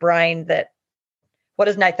adolescent brain that, what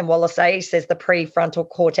does Nathan Wallace say? He says the prefrontal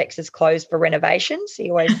cortex is closed for renovations. He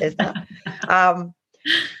always says that.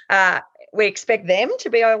 We expect them to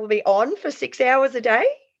be able to be on for 6 hours a day.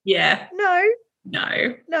 Yeah. No.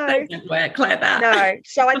 That doesn't work like that. No.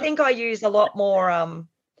 So I think I use a lot more, I'm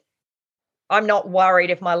not worried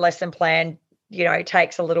if my lesson plan, you know,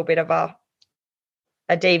 takes a little bit of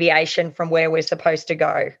a deviation from where we're supposed to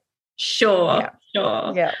go. Sure.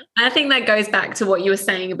 Yeah. I think that goes back to what you were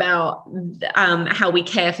saying about how we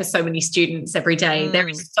care for so many students every day. There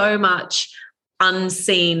is so much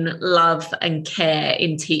unseen love and care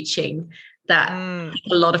in teaching that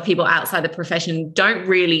a lot of people outside the profession don't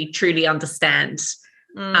really truly understand.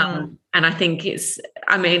 And I think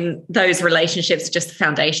those relationships are just the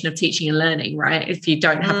foundation of teaching and learning, right? If you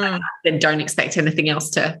don't have that, then don't expect anything else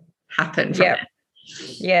to happen from it.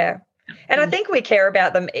 Yeah. And I think we care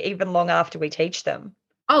about them even long after we teach them.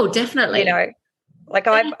 Oh, definitely. You know, like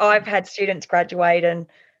I've had students graduate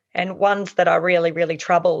and ones that are really, really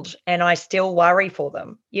troubled, and I still worry for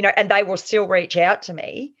them, you know, and they will still reach out to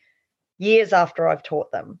me years after I've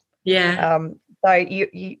taught them. Yeah. So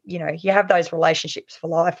you know, you have those relationships for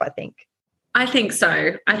life, I think. I think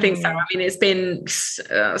so. I mean, it's been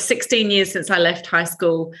 16 years since I left high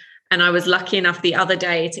school. And I was lucky enough the other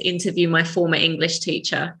day to interview my former English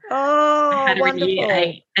teacher. Oh, I had her wonderful. in year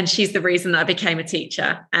 8, and she's the reason that I became a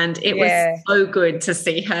teacher. And it was so good to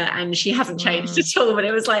see her, and she hasn't changed at all. But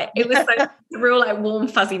it was so a real warm,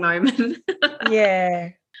 fuzzy moment.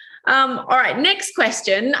 Yeah. All right, next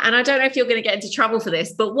question. And I don't know if you're going to get into trouble for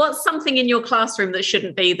this, but what's something in your classroom that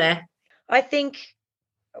shouldn't be there? I think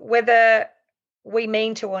whether we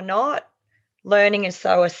mean to or not, learning is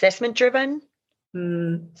so assessment driven.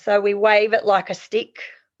 So we wave it like a stick.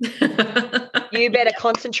 You better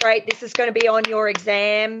concentrate. This is going to be on your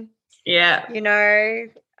exam. Yeah. You know,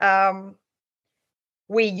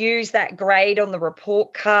 we use that grade on the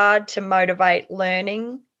report card to motivate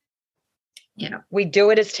learning. Yeah. We do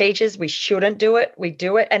it as teachers. We shouldn't do it. We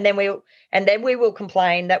do it. And then we will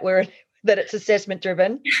complain that it's assessment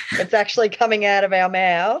driven. It's actually coming out of our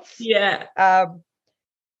mouths. Yeah. I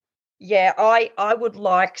would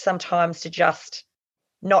like sometimes to just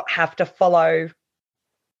not have to follow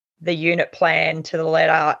the unit plan to the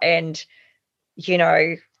letter. And, you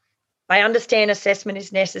know, I understand assessment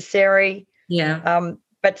is necessary. Yeah.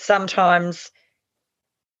 But sometimes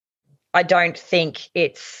I don't think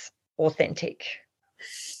it's authentic.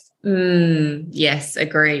 Yes,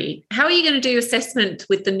 agree. How are you going to do assessment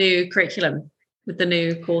with the new curriculum, with the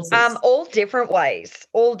new courses? All different ways.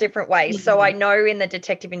 Mm-hmm. So I know in the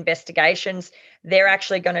detective investigations, they're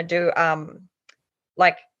actually going to do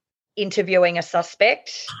like interviewing a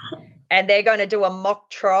suspect, and they're going to do a mock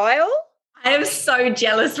trial. I am so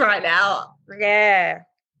jealous right now. Yeah.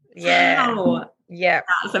 Wow. Yeah.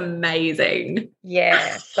 That's amazing.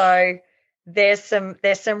 Yeah. So there's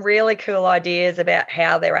some really cool ideas about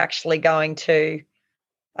how they're actually going to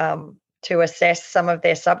assess some of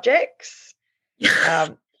their subjects.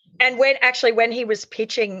 And when he was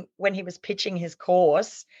pitching his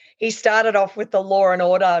course, he started off with the Law and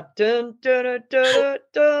Order, dun, dun, dun, dun,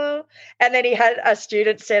 dun, and then he had a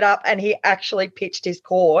student set up, and he actually pitched his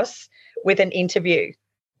course with an interview.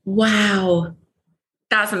 Wow,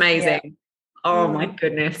 that's amazing. Yeah. Oh my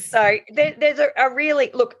goodness. So there's a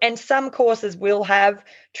really look, and some courses will have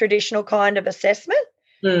traditional kind of assessment,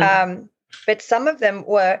 but some of them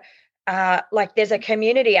were like there's a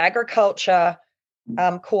community agriculture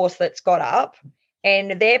course that's got up,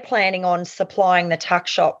 and they're planning on supplying the tuck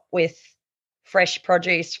shop with fresh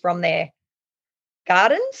produce from their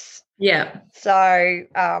gardens. Yeah. So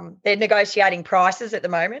they're negotiating prices at the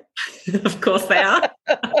moment. Of course they are.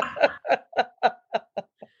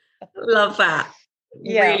 Love that.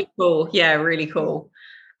 Yeah. Really cool. Yeah, really cool.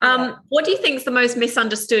 What do you think is the most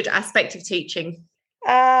misunderstood aspect of teaching?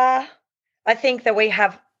 I think that we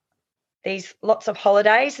have these lots of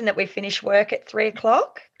holidays and that we finish work at 3:00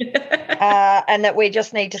 and that we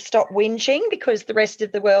just need to stop whinging because the rest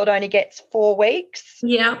of the world only gets 4 weeks.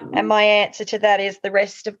 Yeah. And my answer to that is the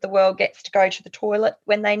rest of the world gets to go to the toilet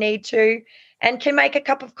when they need to and can make a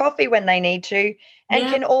cup of coffee when they need to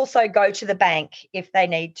and can also go to the bank if they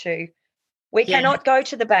need to. We cannot go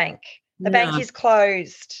to the bank. The bank is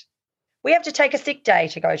closed. We have to take a sick day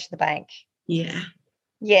to go to the bank. Yeah.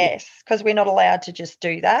 Yes, because we're not allowed to just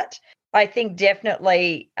do that. I think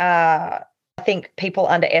definitely I think people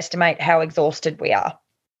underestimate how exhausted we are.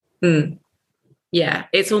 Yeah,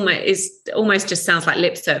 it's almost just sounds like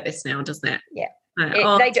lip service now, doesn't it? Yeah.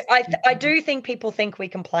 They do. I do think people think we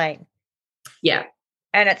complain. Yeah.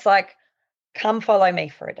 And it's like, come follow me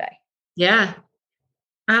for a day. Yeah,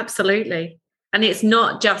 absolutely. And it's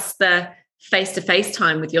not just the face-to-face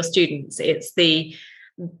time with your students. It's the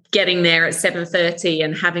getting there at 7:30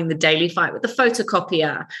 and having the daily fight with the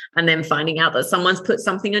photocopier and then finding out that someone's put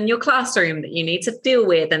something in your classroom that you need to deal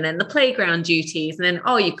with, and then the playground duties, and then,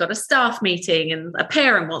 you've got a staff meeting and a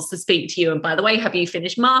parent wants to speak to you. And by the way, have you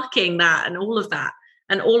finished marking that and all of that?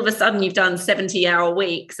 And all of a sudden you've done 70-hour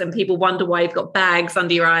weeks and people wonder why you've got bags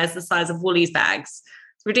under your eyes the size of Woolies bags.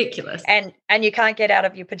 It's ridiculous. And you can't get out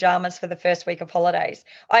of your pajamas for the first week of holidays.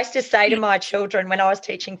 I used to say to my children when I was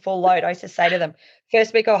teaching full load, I used to say to them,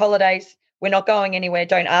 first week of holidays, we're not going anywhere.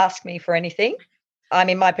 Don't ask me for anything. I'm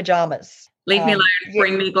in my pajamas. Leave me alone.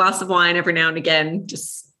 Bring me a glass of wine every now and again.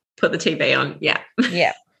 Just put the TV on. Yeah.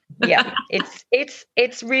 Yeah.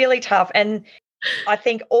 It's really tough. And I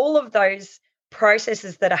think all of those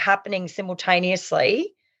processes that are happening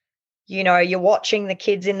simultaneously, you're watching the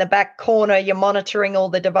kids in the back corner, you're monitoring all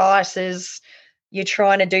the devices, you're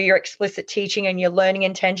trying to do your explicit teaching and your learning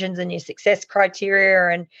intentions and your success criteria,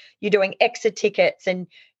 and you're doing exit tickets and,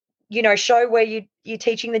 show where you're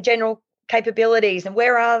teaching the general capabilities and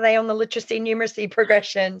where are they on the literacy numeracy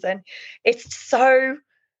progressions. And it's so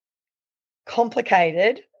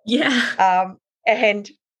complicated. Yeah.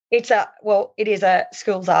 And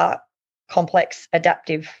schools are complex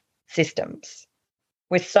adaptive systems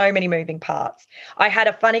with so many moving parts. I had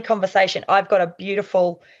a funny conversation. I've got a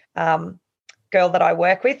beautiful girl that I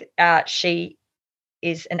work with. She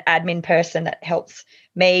is an admin person that helps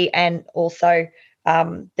me and also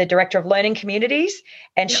the director of learning communities.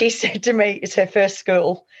 And she said to me, it's her first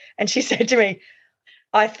school, and she said to me,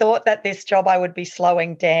 I thought that this job I would be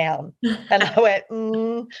slowing down. And I went,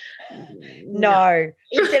 no.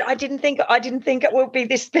 She said, I didn't think it would be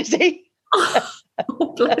this busy.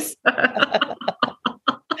 Oh, bless her.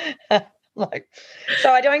 So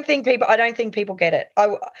I don't think people get it.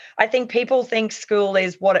 I think people think school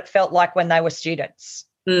is what it felt like when they were students.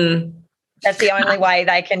 That's the only way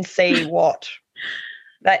they can see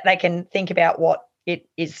that they can think about what it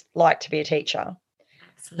is like to be a teacher.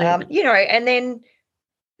 Absolutely. And then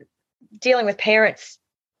dealing with parents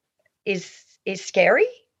is scary.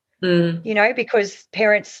 Because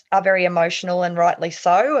parents are very emotional, and rightly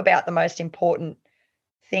so, about the most important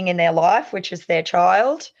thing in their life, which is their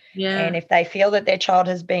child. Yeah. And if they feel that their child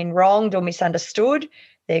has been wronged or misunderstood,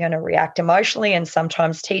 they're going to react emotionally. And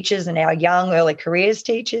sometimes teachers, and our young early careers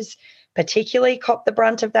teachers particularly, cop the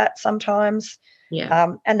brunt of that sometimes.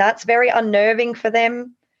 Yeah. And that's very unnerving for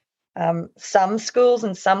them. Some schools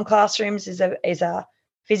and some classrooms is a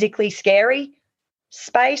physically scary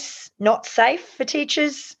space, not safe for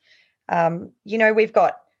teachers. We've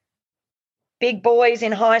got big boys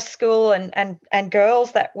in high school and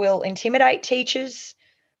girls that will intimidate teachers.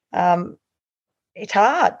 It's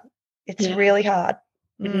hard. It's really hard.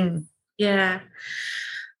 Yeah.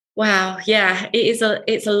 Wow. Yeah. It's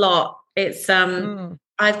a lot. It's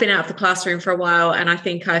I've been out of the classroom for a while, and I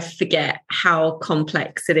think I forget how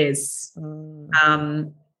complex it is.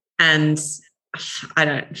 And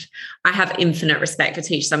I have infinite respect for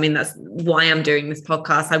teachers. I mean, that's why I'm doing this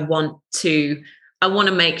podcast. I want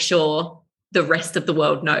to make sure the rest of the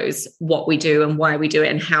world knows what we do and why we do it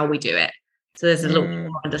and how we do it. So there's a little bit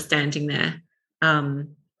more understanding there.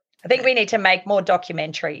 I think we need to make more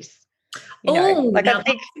documentaries. Like that's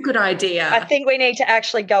a good idea. I think we need to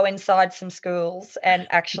actually go inside some schools and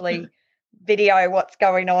actually video what's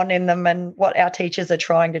going on in them and what our teachers are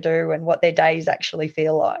trying to do and what their days actually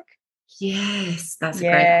feel like. Yes, that's a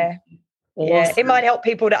great idea. Awesome. Yeah, it might help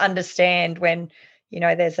people to understand when,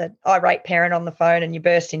 there's an irate parent on the phone and you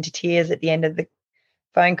burst into tears at the end of the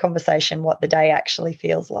phone conversation, what the day actually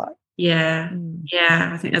feels like. Yeah.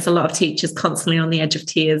 Yeah. I think there's a lot of teachers constantly on the edge of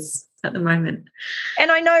tears at the moment. And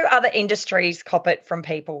I know other industries cop it from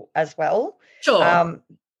people as well. Sure.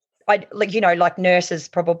 Like nurses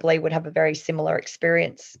probably would have a very similar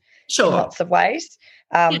experience in lots of ways.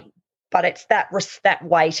 But it's that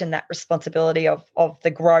weight and that responsibility of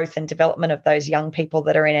the growth and development of those young people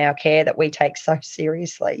that are in our care that we take so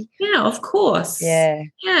seriously. Yeah, of course. Yeah.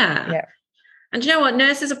 And you know what?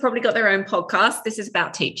 Nurses have probably got their own podcast. This is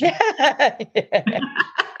about teaching.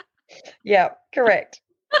 Yeah, correct.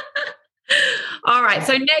 All right.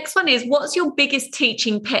 So next one is, what's your biggest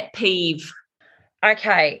teaching pet peeve?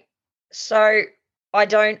 Okay. So I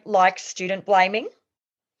don't like student blaming.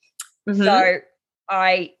 Mm-hmm. So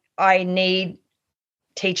I need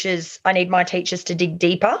my teachers to dig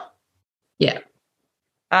deeper. Yeah.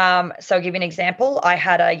 So I'll give you an example. I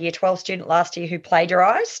had a year 12 student last year who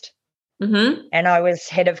plagiarized, and I was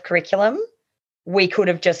head of curriculum. We could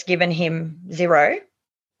have just given him 0.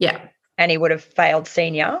 Yeah. And he would have failed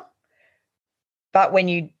senior. But when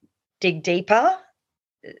you dig deeper,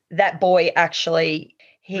 that boy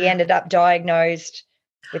he ended up diagnosed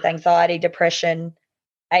with anxiety, depression,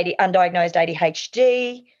 undiagnosed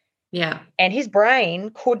ADHD. Yeah. And his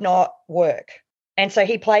brain could not work. And so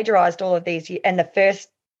he plagiarized all of these. And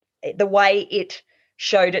the way it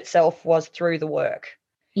showed itself was through the work.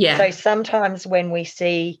 Yeah. So sometimes when we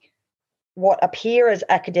see what appear as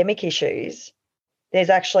academic issues, there's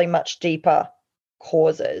actually much deeper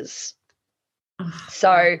causes.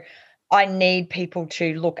 So I need people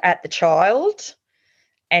to look at the child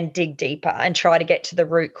and dig deeper and try to get to the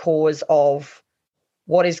root cause of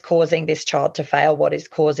what is causing this child to fail, what is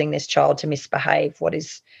causing this child to misbehave, what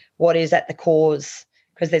is at the cause,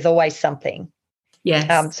 because there's always something.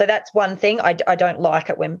 Yes. So that's one thing. I don't like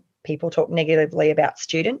it when people talk negatively about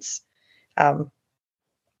students. I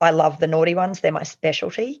love the naughty ones. They're my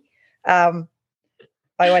specialty. I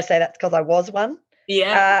always say that's because I was one.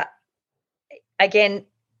 Yeah. Again,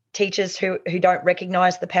 teachers who don't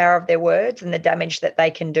recognise the power of their words and the damage that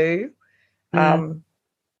they can do.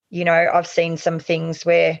 I've seen some things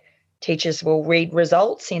where teachers will read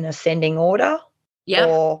results in ascending order. Yeah.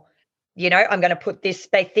 Or, I'm going to put this,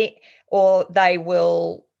 or they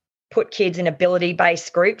will put kids in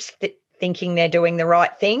ability-based groups thinking they're doing the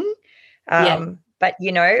right thing. But,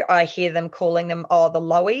 I hear them calling them, the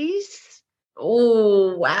lowies.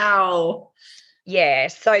 Oh, wow. Yeah,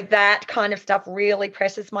 so that kind of stuff really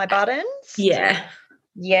presses my buttons. Yeah.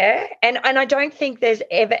 Yeah, and I don't think there's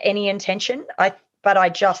ever any intention. But I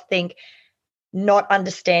just think not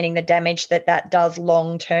understanding the damage that does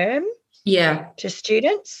long term. Yeah. To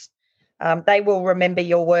students. They will remember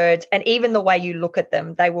your words, and even the way you look at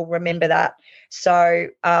them, they will remember that. So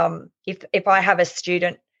if I have a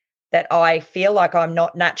student that I feel like I'm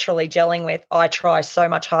not naturally gelling with, I try so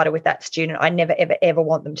much harder with that student. I never, ever, ever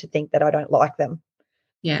want them to think that I don't like them.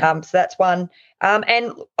 Yeah. So that's one.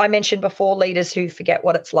 And I mentioned before, leaders who forget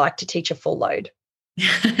what it's like to teach a full load.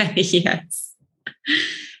 Yes.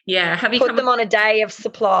 Yeah. Have you put them on a day of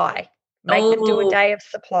supply? Make them do a day of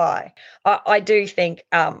supply. I do think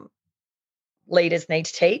leaders need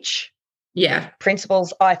to teach. Yeah.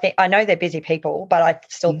 Principals, I know they're busy people, but I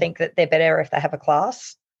still think that they're better if they have a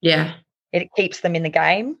class. Yeah. It keeps them in the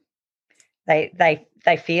game. They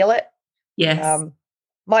feel it. Yes.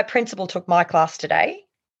 My principal took my class today.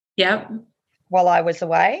 Yeah. While I was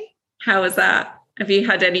away. How was that? Have you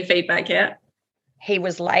had any feedback yet? He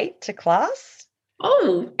was late to class.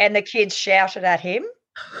 Oh. And the kids shouted at him,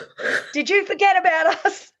 "Did you forget about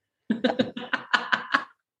us?"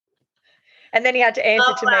 And then he had to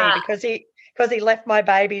answer to me because he left my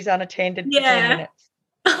babies unattended for 10 minutes.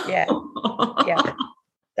 Yeah. Yeah.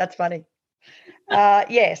 That's funny.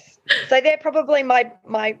 Yes. So they're probably my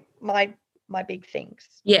big things.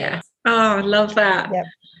 Yeah. Oh, I love that. Yeah.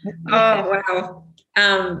 Oh,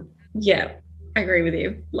 wow. Yeah, I agree with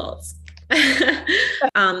you. Lots. So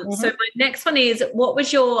my next one is, what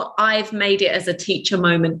was your I've made it as a teacher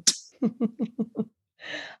moment?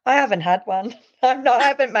 I haven't had one. I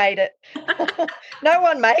haven't made it. No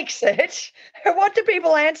one makes it. What do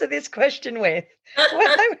people answer this question with?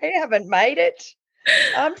 Well, we haven't made it.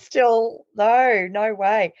 I'm still, no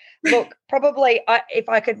way. Look, probably if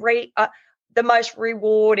I could the most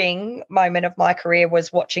rewarding moment of my career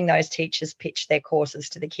was watching those teachers pitch their courses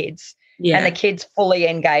to the kids, and the kids fully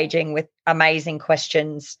engaging with amazing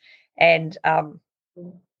questions, and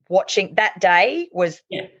watching that day was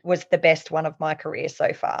the best one of my career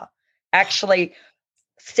so far. Actually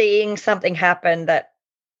seeing something happen that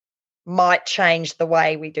might change the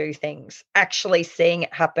way we do things, actually seeing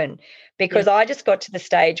it happen, because I just got to the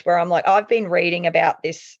stage where I'm like, I've been reading about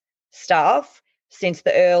this stuff since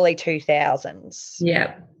the early 2000s.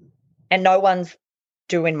 Yeah. And no one's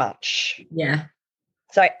doing much. Yeah.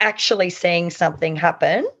 So actually seeing something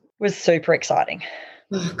happen was super exciting.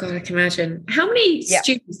 Oh, God, I can imagine. How many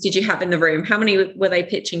students did you have in the room? How many were they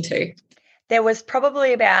pitching to? There was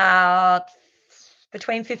probably about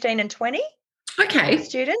between 15 and 20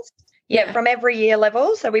 students. Yeah, from every year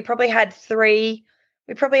level. So we probably had 2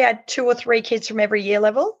 or 3 kids from every year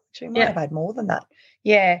level. Actually, we might have had more than that.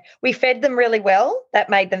 Yeah. We fed them really well. That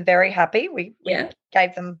made them very happy. We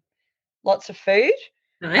gave them lots of food.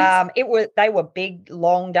 Nice. They were big,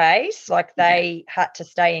 long days. Like they had to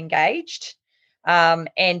stay engaged.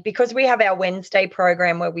 And because we have our Wednesday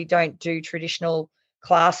program where we don't do traditional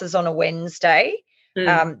classes on a Wednesday,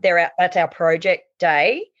 that's our project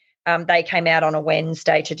day. They came out on a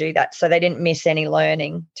Wednesday to do that, so they didn't miss any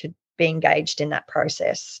learning to be engaged in that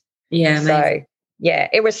process. Yeah. So amazing.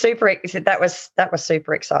 It was super. That was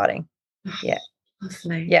super exciting. Yeah.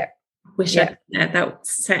 Lovely. Yeah. Wish I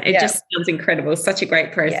it just sounds incredible. Such a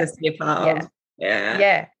great process to be a part of.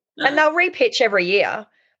 Yeah. And they'll repitch every year.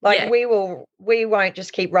 Like we won't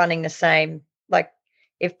just keep running the same. Like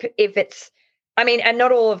if it's, I mean, and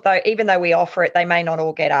not all of those, even though we offer it, they may not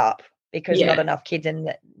all get up because not enough kids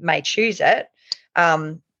may choose it.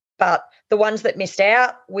 But the ones that missed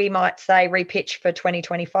out, we might say repitch for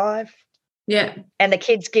 2025. Yeah. And the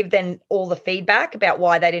kids give them all the feedback about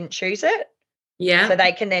why they didn't choose it. Yeah. So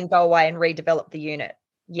they can then go away and redevelop the unit.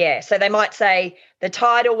 Yeah. So they might say the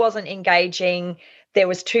title wasn't engaging. There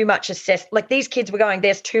was too much like these kids were going,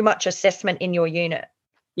 there's too much assessment in your unit.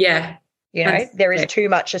 Yeah. There is too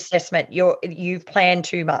much assessment. You've planned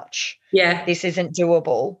too much. Yeah. This isn't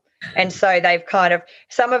doable. And so they've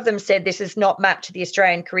some of them said this is not mapped to the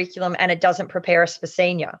Australian curriculum and it doesn't prepare us for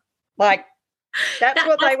senior. Like that's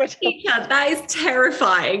what they were teaching. That is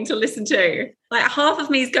terrifying to listen to. Like half of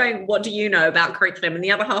me is going, what do you know about curriculum? And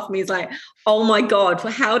the other half of me is like, oh my God,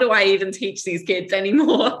 how do I even teach these kids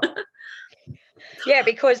anymore? Yeah,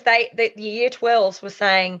 because the year 12s were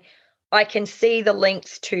saying, I can see the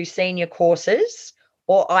links to senior courses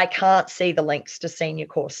or I can't see the links to senior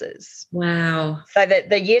courses. Wow. So that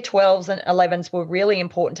the year 12s and 11s were really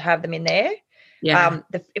important to have them in there. Yeah.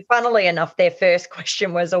 Funnily enough, their first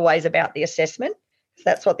question was always about the assessment.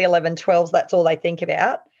 That's what the 11, 12s, that's all they think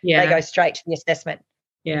about. Yeah. They go straight to the assessment.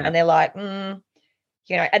 Yeah. And they're like, and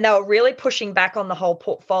they were really pushing back on the whole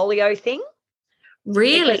portfolio thing.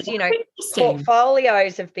 Really? Because,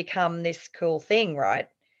 portfolios have become this cool thing, right?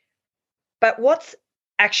 But what's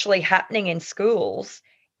actually happening in schools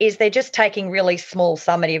is they're just taking really small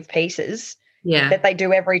summative pieces that they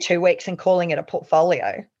do every 2 weeks and calling it a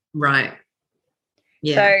portfolio. Right.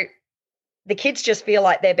 Yeah. So the kids just feel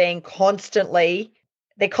like they're constantly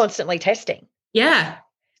testing. Yeah.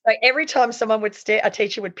 So every time a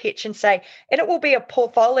teacher would pitch and say, and it will be a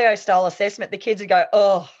portfolio style assessment, the kids would go,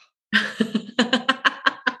 oh.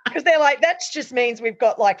 Because they're like, that just means we've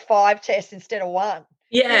got like 5 tests instead of 1.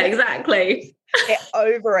 Yeah, exactly. They're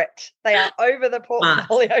over it. They are over the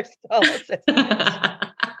portfolio style assessment.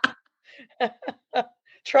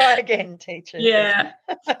 Try again, teachers. Yeah.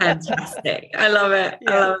 Fantastic. I love it.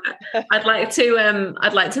 Yeah. I love it.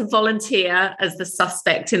 I'd like to volunteer as the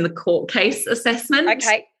suspect in the court case assessment.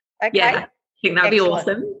 Okay. Yeah. I think that'd be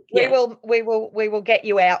awesome. We will get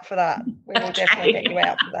you out for that. We will definitely get you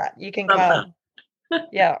out for that. You can come.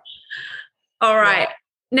 Yeah. All right. Yeah.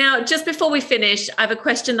 Now, just before we finish, I have a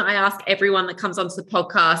question that I ask everyone that comes onto the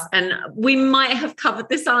podcast, and we might have covered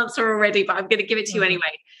this answer already, but I'm going to give it to you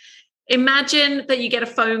anyway. Imagine that you get a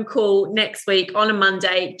phone call next week on a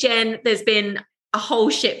Monday. Jen, there's been a whole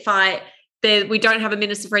shit fight. We don't have a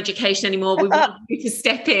Minister for Education anymore. We want you to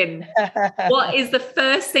step in. What is the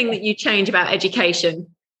first thing that you change about education?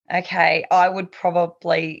 Okay, I would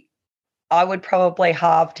probably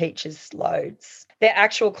halve teachers' loads. Their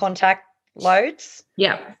actual contact loads.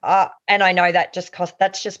 Yeah. And I know that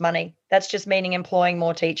that's just money. That's just meaning employing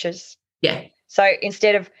more teachers. Yeah. So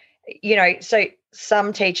instead of, so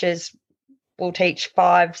some teachers will teach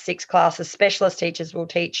 5, 6 classes. Specialist teachers will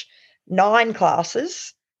teach 9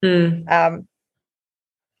 classes. I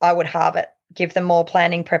would halve it, give them more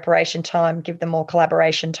planning preparation time, give them more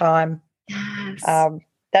collaboration time. Yes.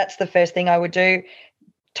 That's the first thing I would do.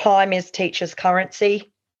 Time is teachers'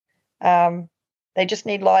 currency. They just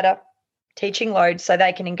need lighter teaching loads so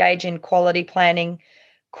they can engage in quality planning,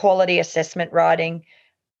 quality assessment writing.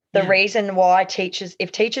 The reason why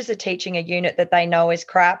if teachers are teaching a unit that they know is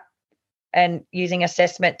crap and using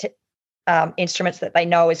assessment instruments that they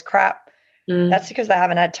know is crap, that's because they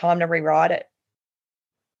haven't had time to rewrite it.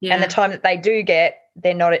 Yeah. And the time that they do get,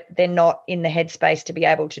 they're not in the headspace to be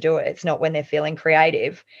able to do it. It's not when they're feeling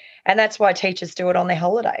creative. And that's why teachers do it on their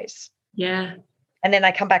holidays. Yeah. And then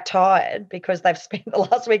they come back tired because they've spent the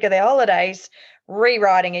last week of their holidays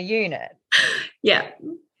rewriting a unit. Yeah.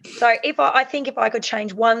 So I think if I could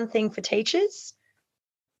change one thing for teachers,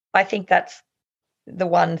 I think that's the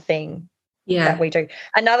one thing that we do.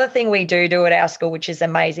 Another thing we do at our school, which is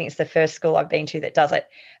amazing, it's the first school I've been to that does it.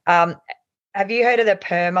 Have you heard of the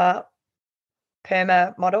PERMA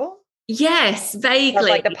model? Yes, vaguely. That's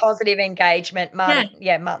like the positive engagement,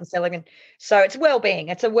 Martin Seligman. So it's well-being.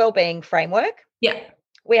 It's a well-being framework. Yeah.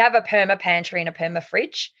 We have a PERMA pantry and a PERMA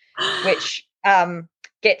fridge, which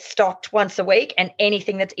gets stocked once a week, and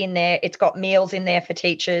anything that's in there, it's got meals in there for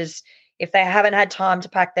teachers. If they haven't had time to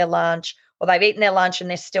pack their lunch or they've eaten their lunch and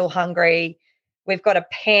they're still hungry, we've got a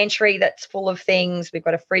pantry that's full of things. We've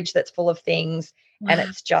got a fridge that's full of things, and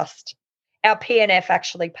it's just our PNF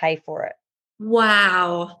actually pay for it.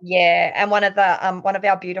 Wow. Yeah, and one of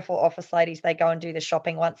our beautiful office ladies, they go and do the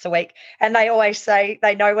shopping once a week, and they always say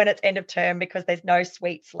they know when it's end of term because there's no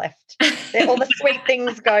sweets left. All the sweet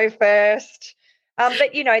things go first. But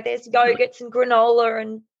there's yogurts and granola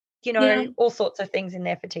and all sorts of things in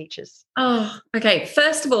there for teachers. Oh, okay.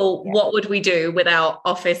 First of all, what would we do with our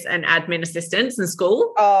office and admin assistants in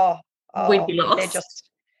school? We'd be lost.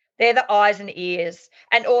 They're the eyes and ears.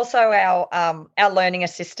 And also our learning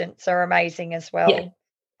assistants are amazing as well. Yeah.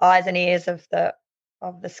 Eyes and ears of the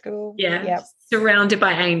school. Yeah. Yep. Surrounded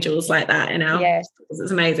by angels like that in our schools.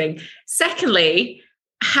 It's amazing. Secondly,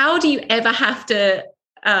 how do you ever have to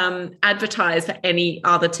advertise for any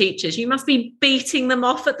other teachers? You must be beating them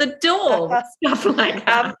off at the door, stuff like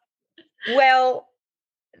that. Well,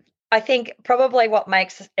 I think probably what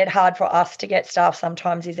makes it hard for us to get staff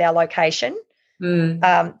sometimes is our location.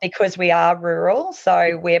 Because we are rural,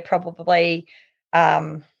 so we're probably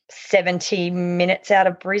 70 minutes out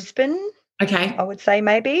of Brisbane. Okay, I would say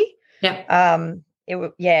maybe. Yeah.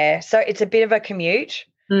 So it's a bit of a commute.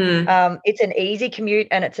 It's an easy commute,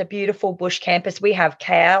 and it's a beautiful bush campus. We have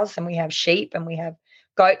cows, and we have sheep, and we have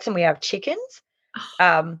goats, and we have chickens.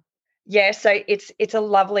 So it's a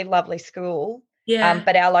lovely, lovely school. Yeah.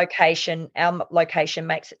 But our location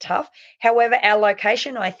makes it tough. However, our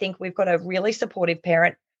location, I think we've got a really supportive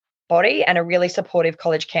parent body and a really supportive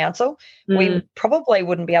college council. We probably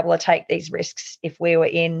wouldn't be able to take these risks if we were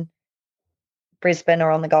in Brisbane or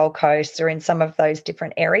on the Gold Coast or in some of those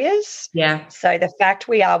different areas. Yeah. So the fact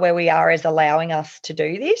we are where we are is allowing us to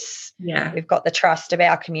do this. Yeah. We've got the trust of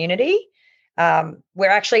our community. We're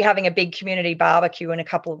actually having a big community barbecue in a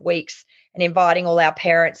couple of weeks and inviting all our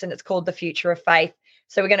parents, and it's called The Future of Faith.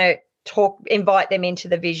 So we're going to invite them into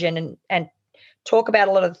the vision and talk about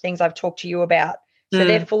a lot of the things I've talked to you about. So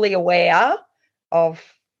they're fully aware of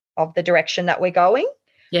the direction that we're going.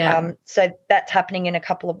 Yeah. So that's happening in a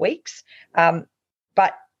couple of weeks.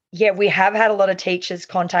 But we have had a lot of teachers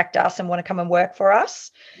contact us and want to come and work for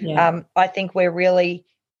us. Yeah. I think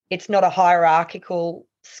it's not a hierarchical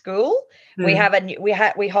school. We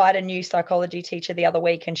hired a new psychology teacher the other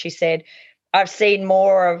week, and she said, I've seen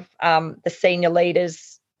more of the senior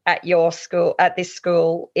leaders at this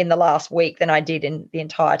school in the last week than I did in the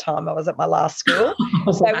entire time I was at my last school.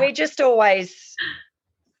 So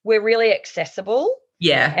we're really accessible.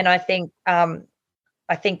 Yeah. And I think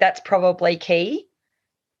that's probably key.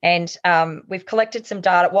 And we've collected some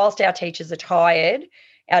data. Whilst our teachers are tired,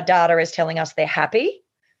 our data is telling us they're happy.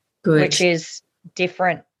 Good. Which is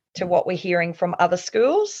different to what we're hearing from other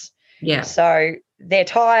schools. Yeah. So they're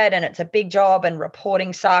tired and it's a big job and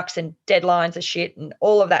reporting sucks and deadlines are shit and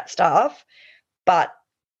all of that stuff. But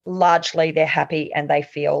largely they're happy and they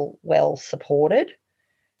feel well supported.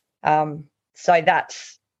 So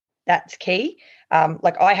that's key.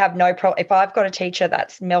 Like I have no problem. If I've got a teacher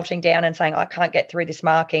that's melting down and saying, I can't get through this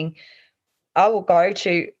marking, I will go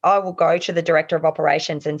to the director of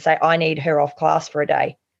operations and say, I need her off class for a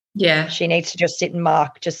day. Yeah. She needs to just sit and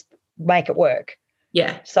mark, just make it work.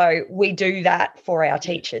 Yeah. So we do that for our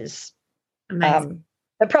teachers. Amazing.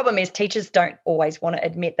 The problem is teachers don't always want to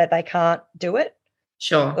admit that they can't do it.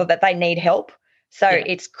 Sure. or that they need help. So Yeah.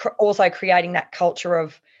 it's also creating that culture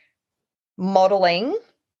of modeling.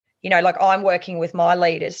 Like I'm working with my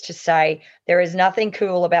leaders to say there is nothing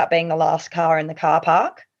cool about being the last car in the car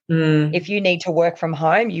park. If you need to work from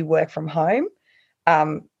home, you work from home.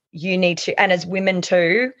 You need to, and as women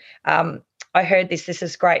too, I heard this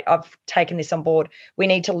is great. I've taken this on board. We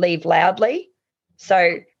need to leave loudly.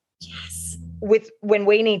 So Yes. when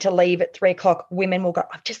we need to leave at 3:00, women will go,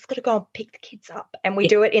 I've just got to go and pick the kids up. And we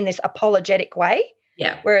do it in this apologetic way.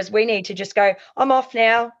 Yeah. Whereas we need to just go, I'm off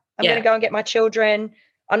now. I'm going to go and get my children.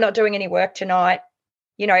 I'm not doing any work tonight,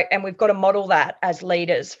 and we've got to model that as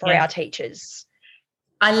leaders for our teachers.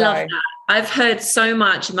 I love that. I've heard so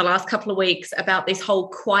much in the last couple of weeks about this whole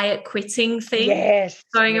quiet quitting thing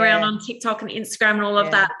going around on TikTok and Instagram and all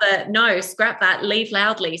of that. But no, scrap that. Leave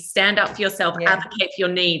loudly. Stand up for yourself. Advocate for your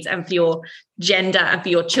needs and for your gender and for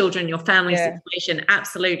your children, your family situation.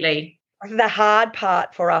 Absolutely. The hard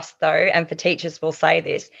part for us, though, and for teachers will say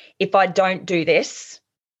this, if I don't do this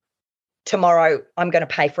tomorrow, I'm going to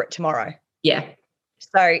pay for it tomorrow. Yeah.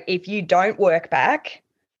 So if you don't work back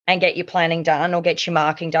and get your planning done or get your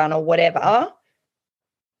marking done or whatever,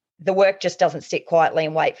 the work just doesn't sit quietly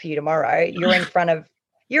and wait for you tomorrow. You're in front of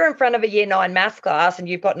a year 9 maths class and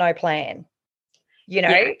you've got no plan,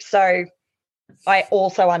 So I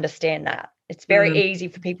also understand that. It's very easy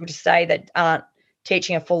for people to say that aren't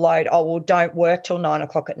teaching a full load, oh, well, don't work till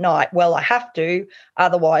 9:00 at night. Well, I have to,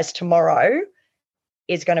 otherwise tomorrow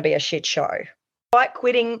is going to be a shit show. Like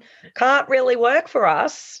quitting can't really work for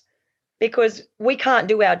us because we can't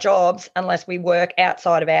do our jobs unless we work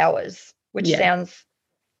outside of hours, which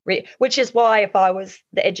is why if I was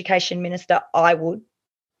the education minister, I would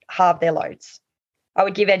halve their loads. I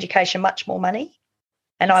would give education much more money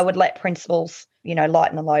and I would let principals,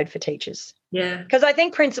 lighten the load for teachers. Yeah. Because I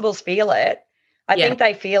think principals feel it. I think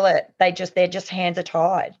they feel it. Their just hands are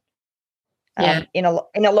tied. In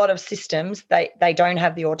a lot of systems, they don't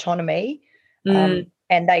have the autonomy and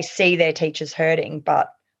they see their teachers hurting,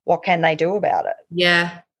 but what can they do about it?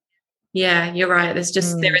 Yeah. Yeah, you're right. There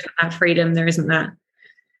isn't that freedom. There isn't that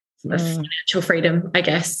financial freedom, I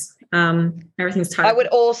guess. Everything's tied. I would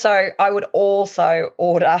also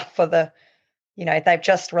order for the, they've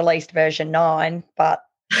just released version 9, but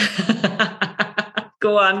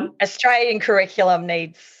go on. Australian curriculum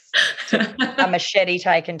needs a machete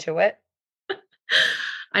taken to it.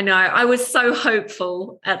 I know. I was so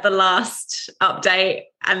hopeful at the last update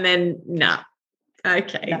and then no.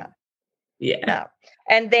 Okay. No. Yeah. No.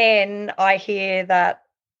 And then I hear that,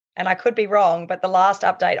 and I could be wrong, but the last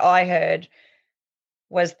update I heard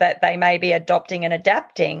was that they may be adopting and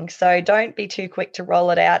adapting. So don't be too quick to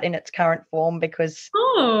roll it out in its current form because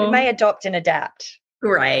we may adopt and adapt.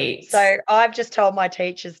 Great. So I've just told my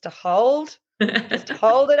teachers to hold. Just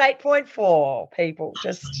hold at 8.4, people.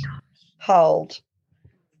 Just hold.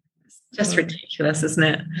 Just ridiculous, isn't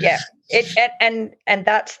it? Yeah. And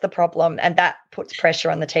that's the problem, and that puts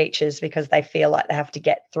pressure on the teachers because they feel like they have to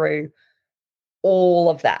get through all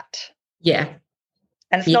of that. Yeah.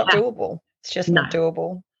 And it's not doable. It's just not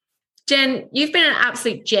doable. Jen, you've been an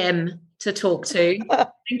absolute gem to talk to.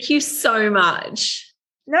 Thank you so much.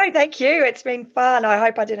 No, thank you. It's been fun. I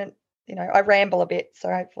hope I didn't, I ramble a bit,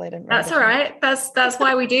 so hopefully I didn't. That's all right. That's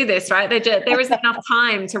why we do this, right? There isn't enough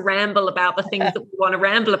time to ramble about the things that we want to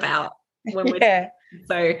ramble about.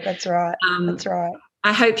 So that's right. That's right.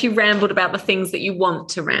 I hope you rambled about the things that you want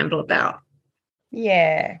to ramble about.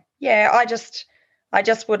 Yeah. Yeah. I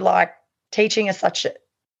just would like, teaching is such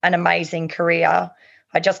an amazing career.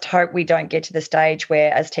 I just hope we don't get to the stage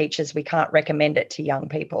where as teachers we can't recommend it to young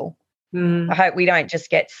people. I hope we don't just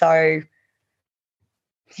get so,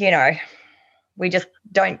 we just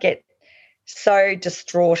don't get so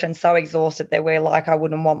distraught and so exhausted that we're like, I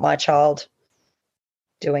wouldn't want my child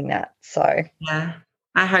doing that. So yeah,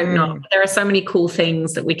 I hope not. There are so many cool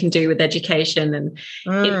things that we can do with education, and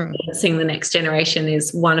influencing the next generation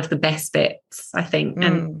is one of the best bits, I think.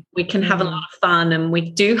 And we can have a lot of fun, and we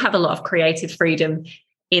do have a lot of creative freedom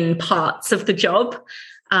in parts of the job.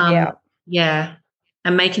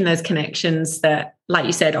 And making those connections that, like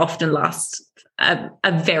you said, often last a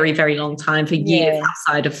very, very long time for years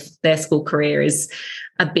outside of their school career is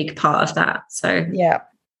a big part of that. So yeah.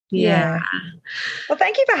 Well,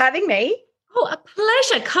 thank you for having me. Oh, a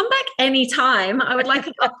pleasure. Come back anytime. I would like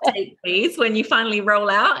an update, please, when you finally roll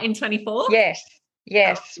out in 24.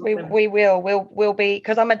 Yes, we will. We'll be,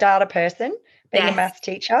 because I'm a data person, being a maths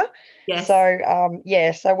teacher. Yes. So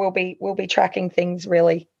so we'll be tracking things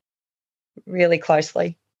really, really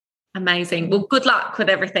closely. Amazing. Well, good luck with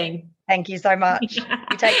everything. Thank you so much.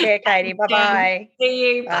 You take care, Katie. Bye-bye.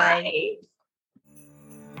 See you. Bye.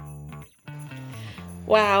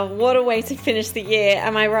 Wow, what a way to finish the year,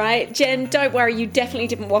 am I right? Jen, don't worry, you definitely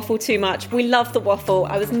didn't waffle too much. We love the waffle.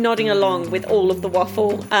 I was nodding along with all of the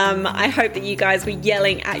waffle. I hope that you guys were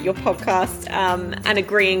yelling at your podcast and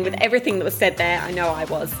agreeing with everything that was said there. I know I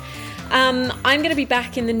was. I'm going to be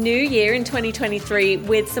back in the new year in 2023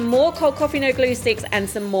 with some more Cold Coffee No Glue Sticks and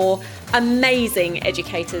some more amazing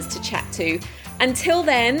educators to chat to. Until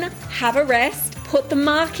then, have a rest, put the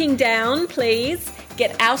marking down, please.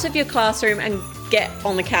 Get out of your classroom and get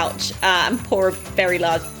on the couch and pour a very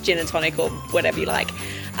large gin and tonic or whatever you like.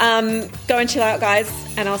 Go and chill out, guys,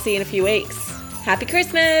 and I'll see you in a few weeks. Happy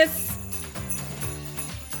Christmas!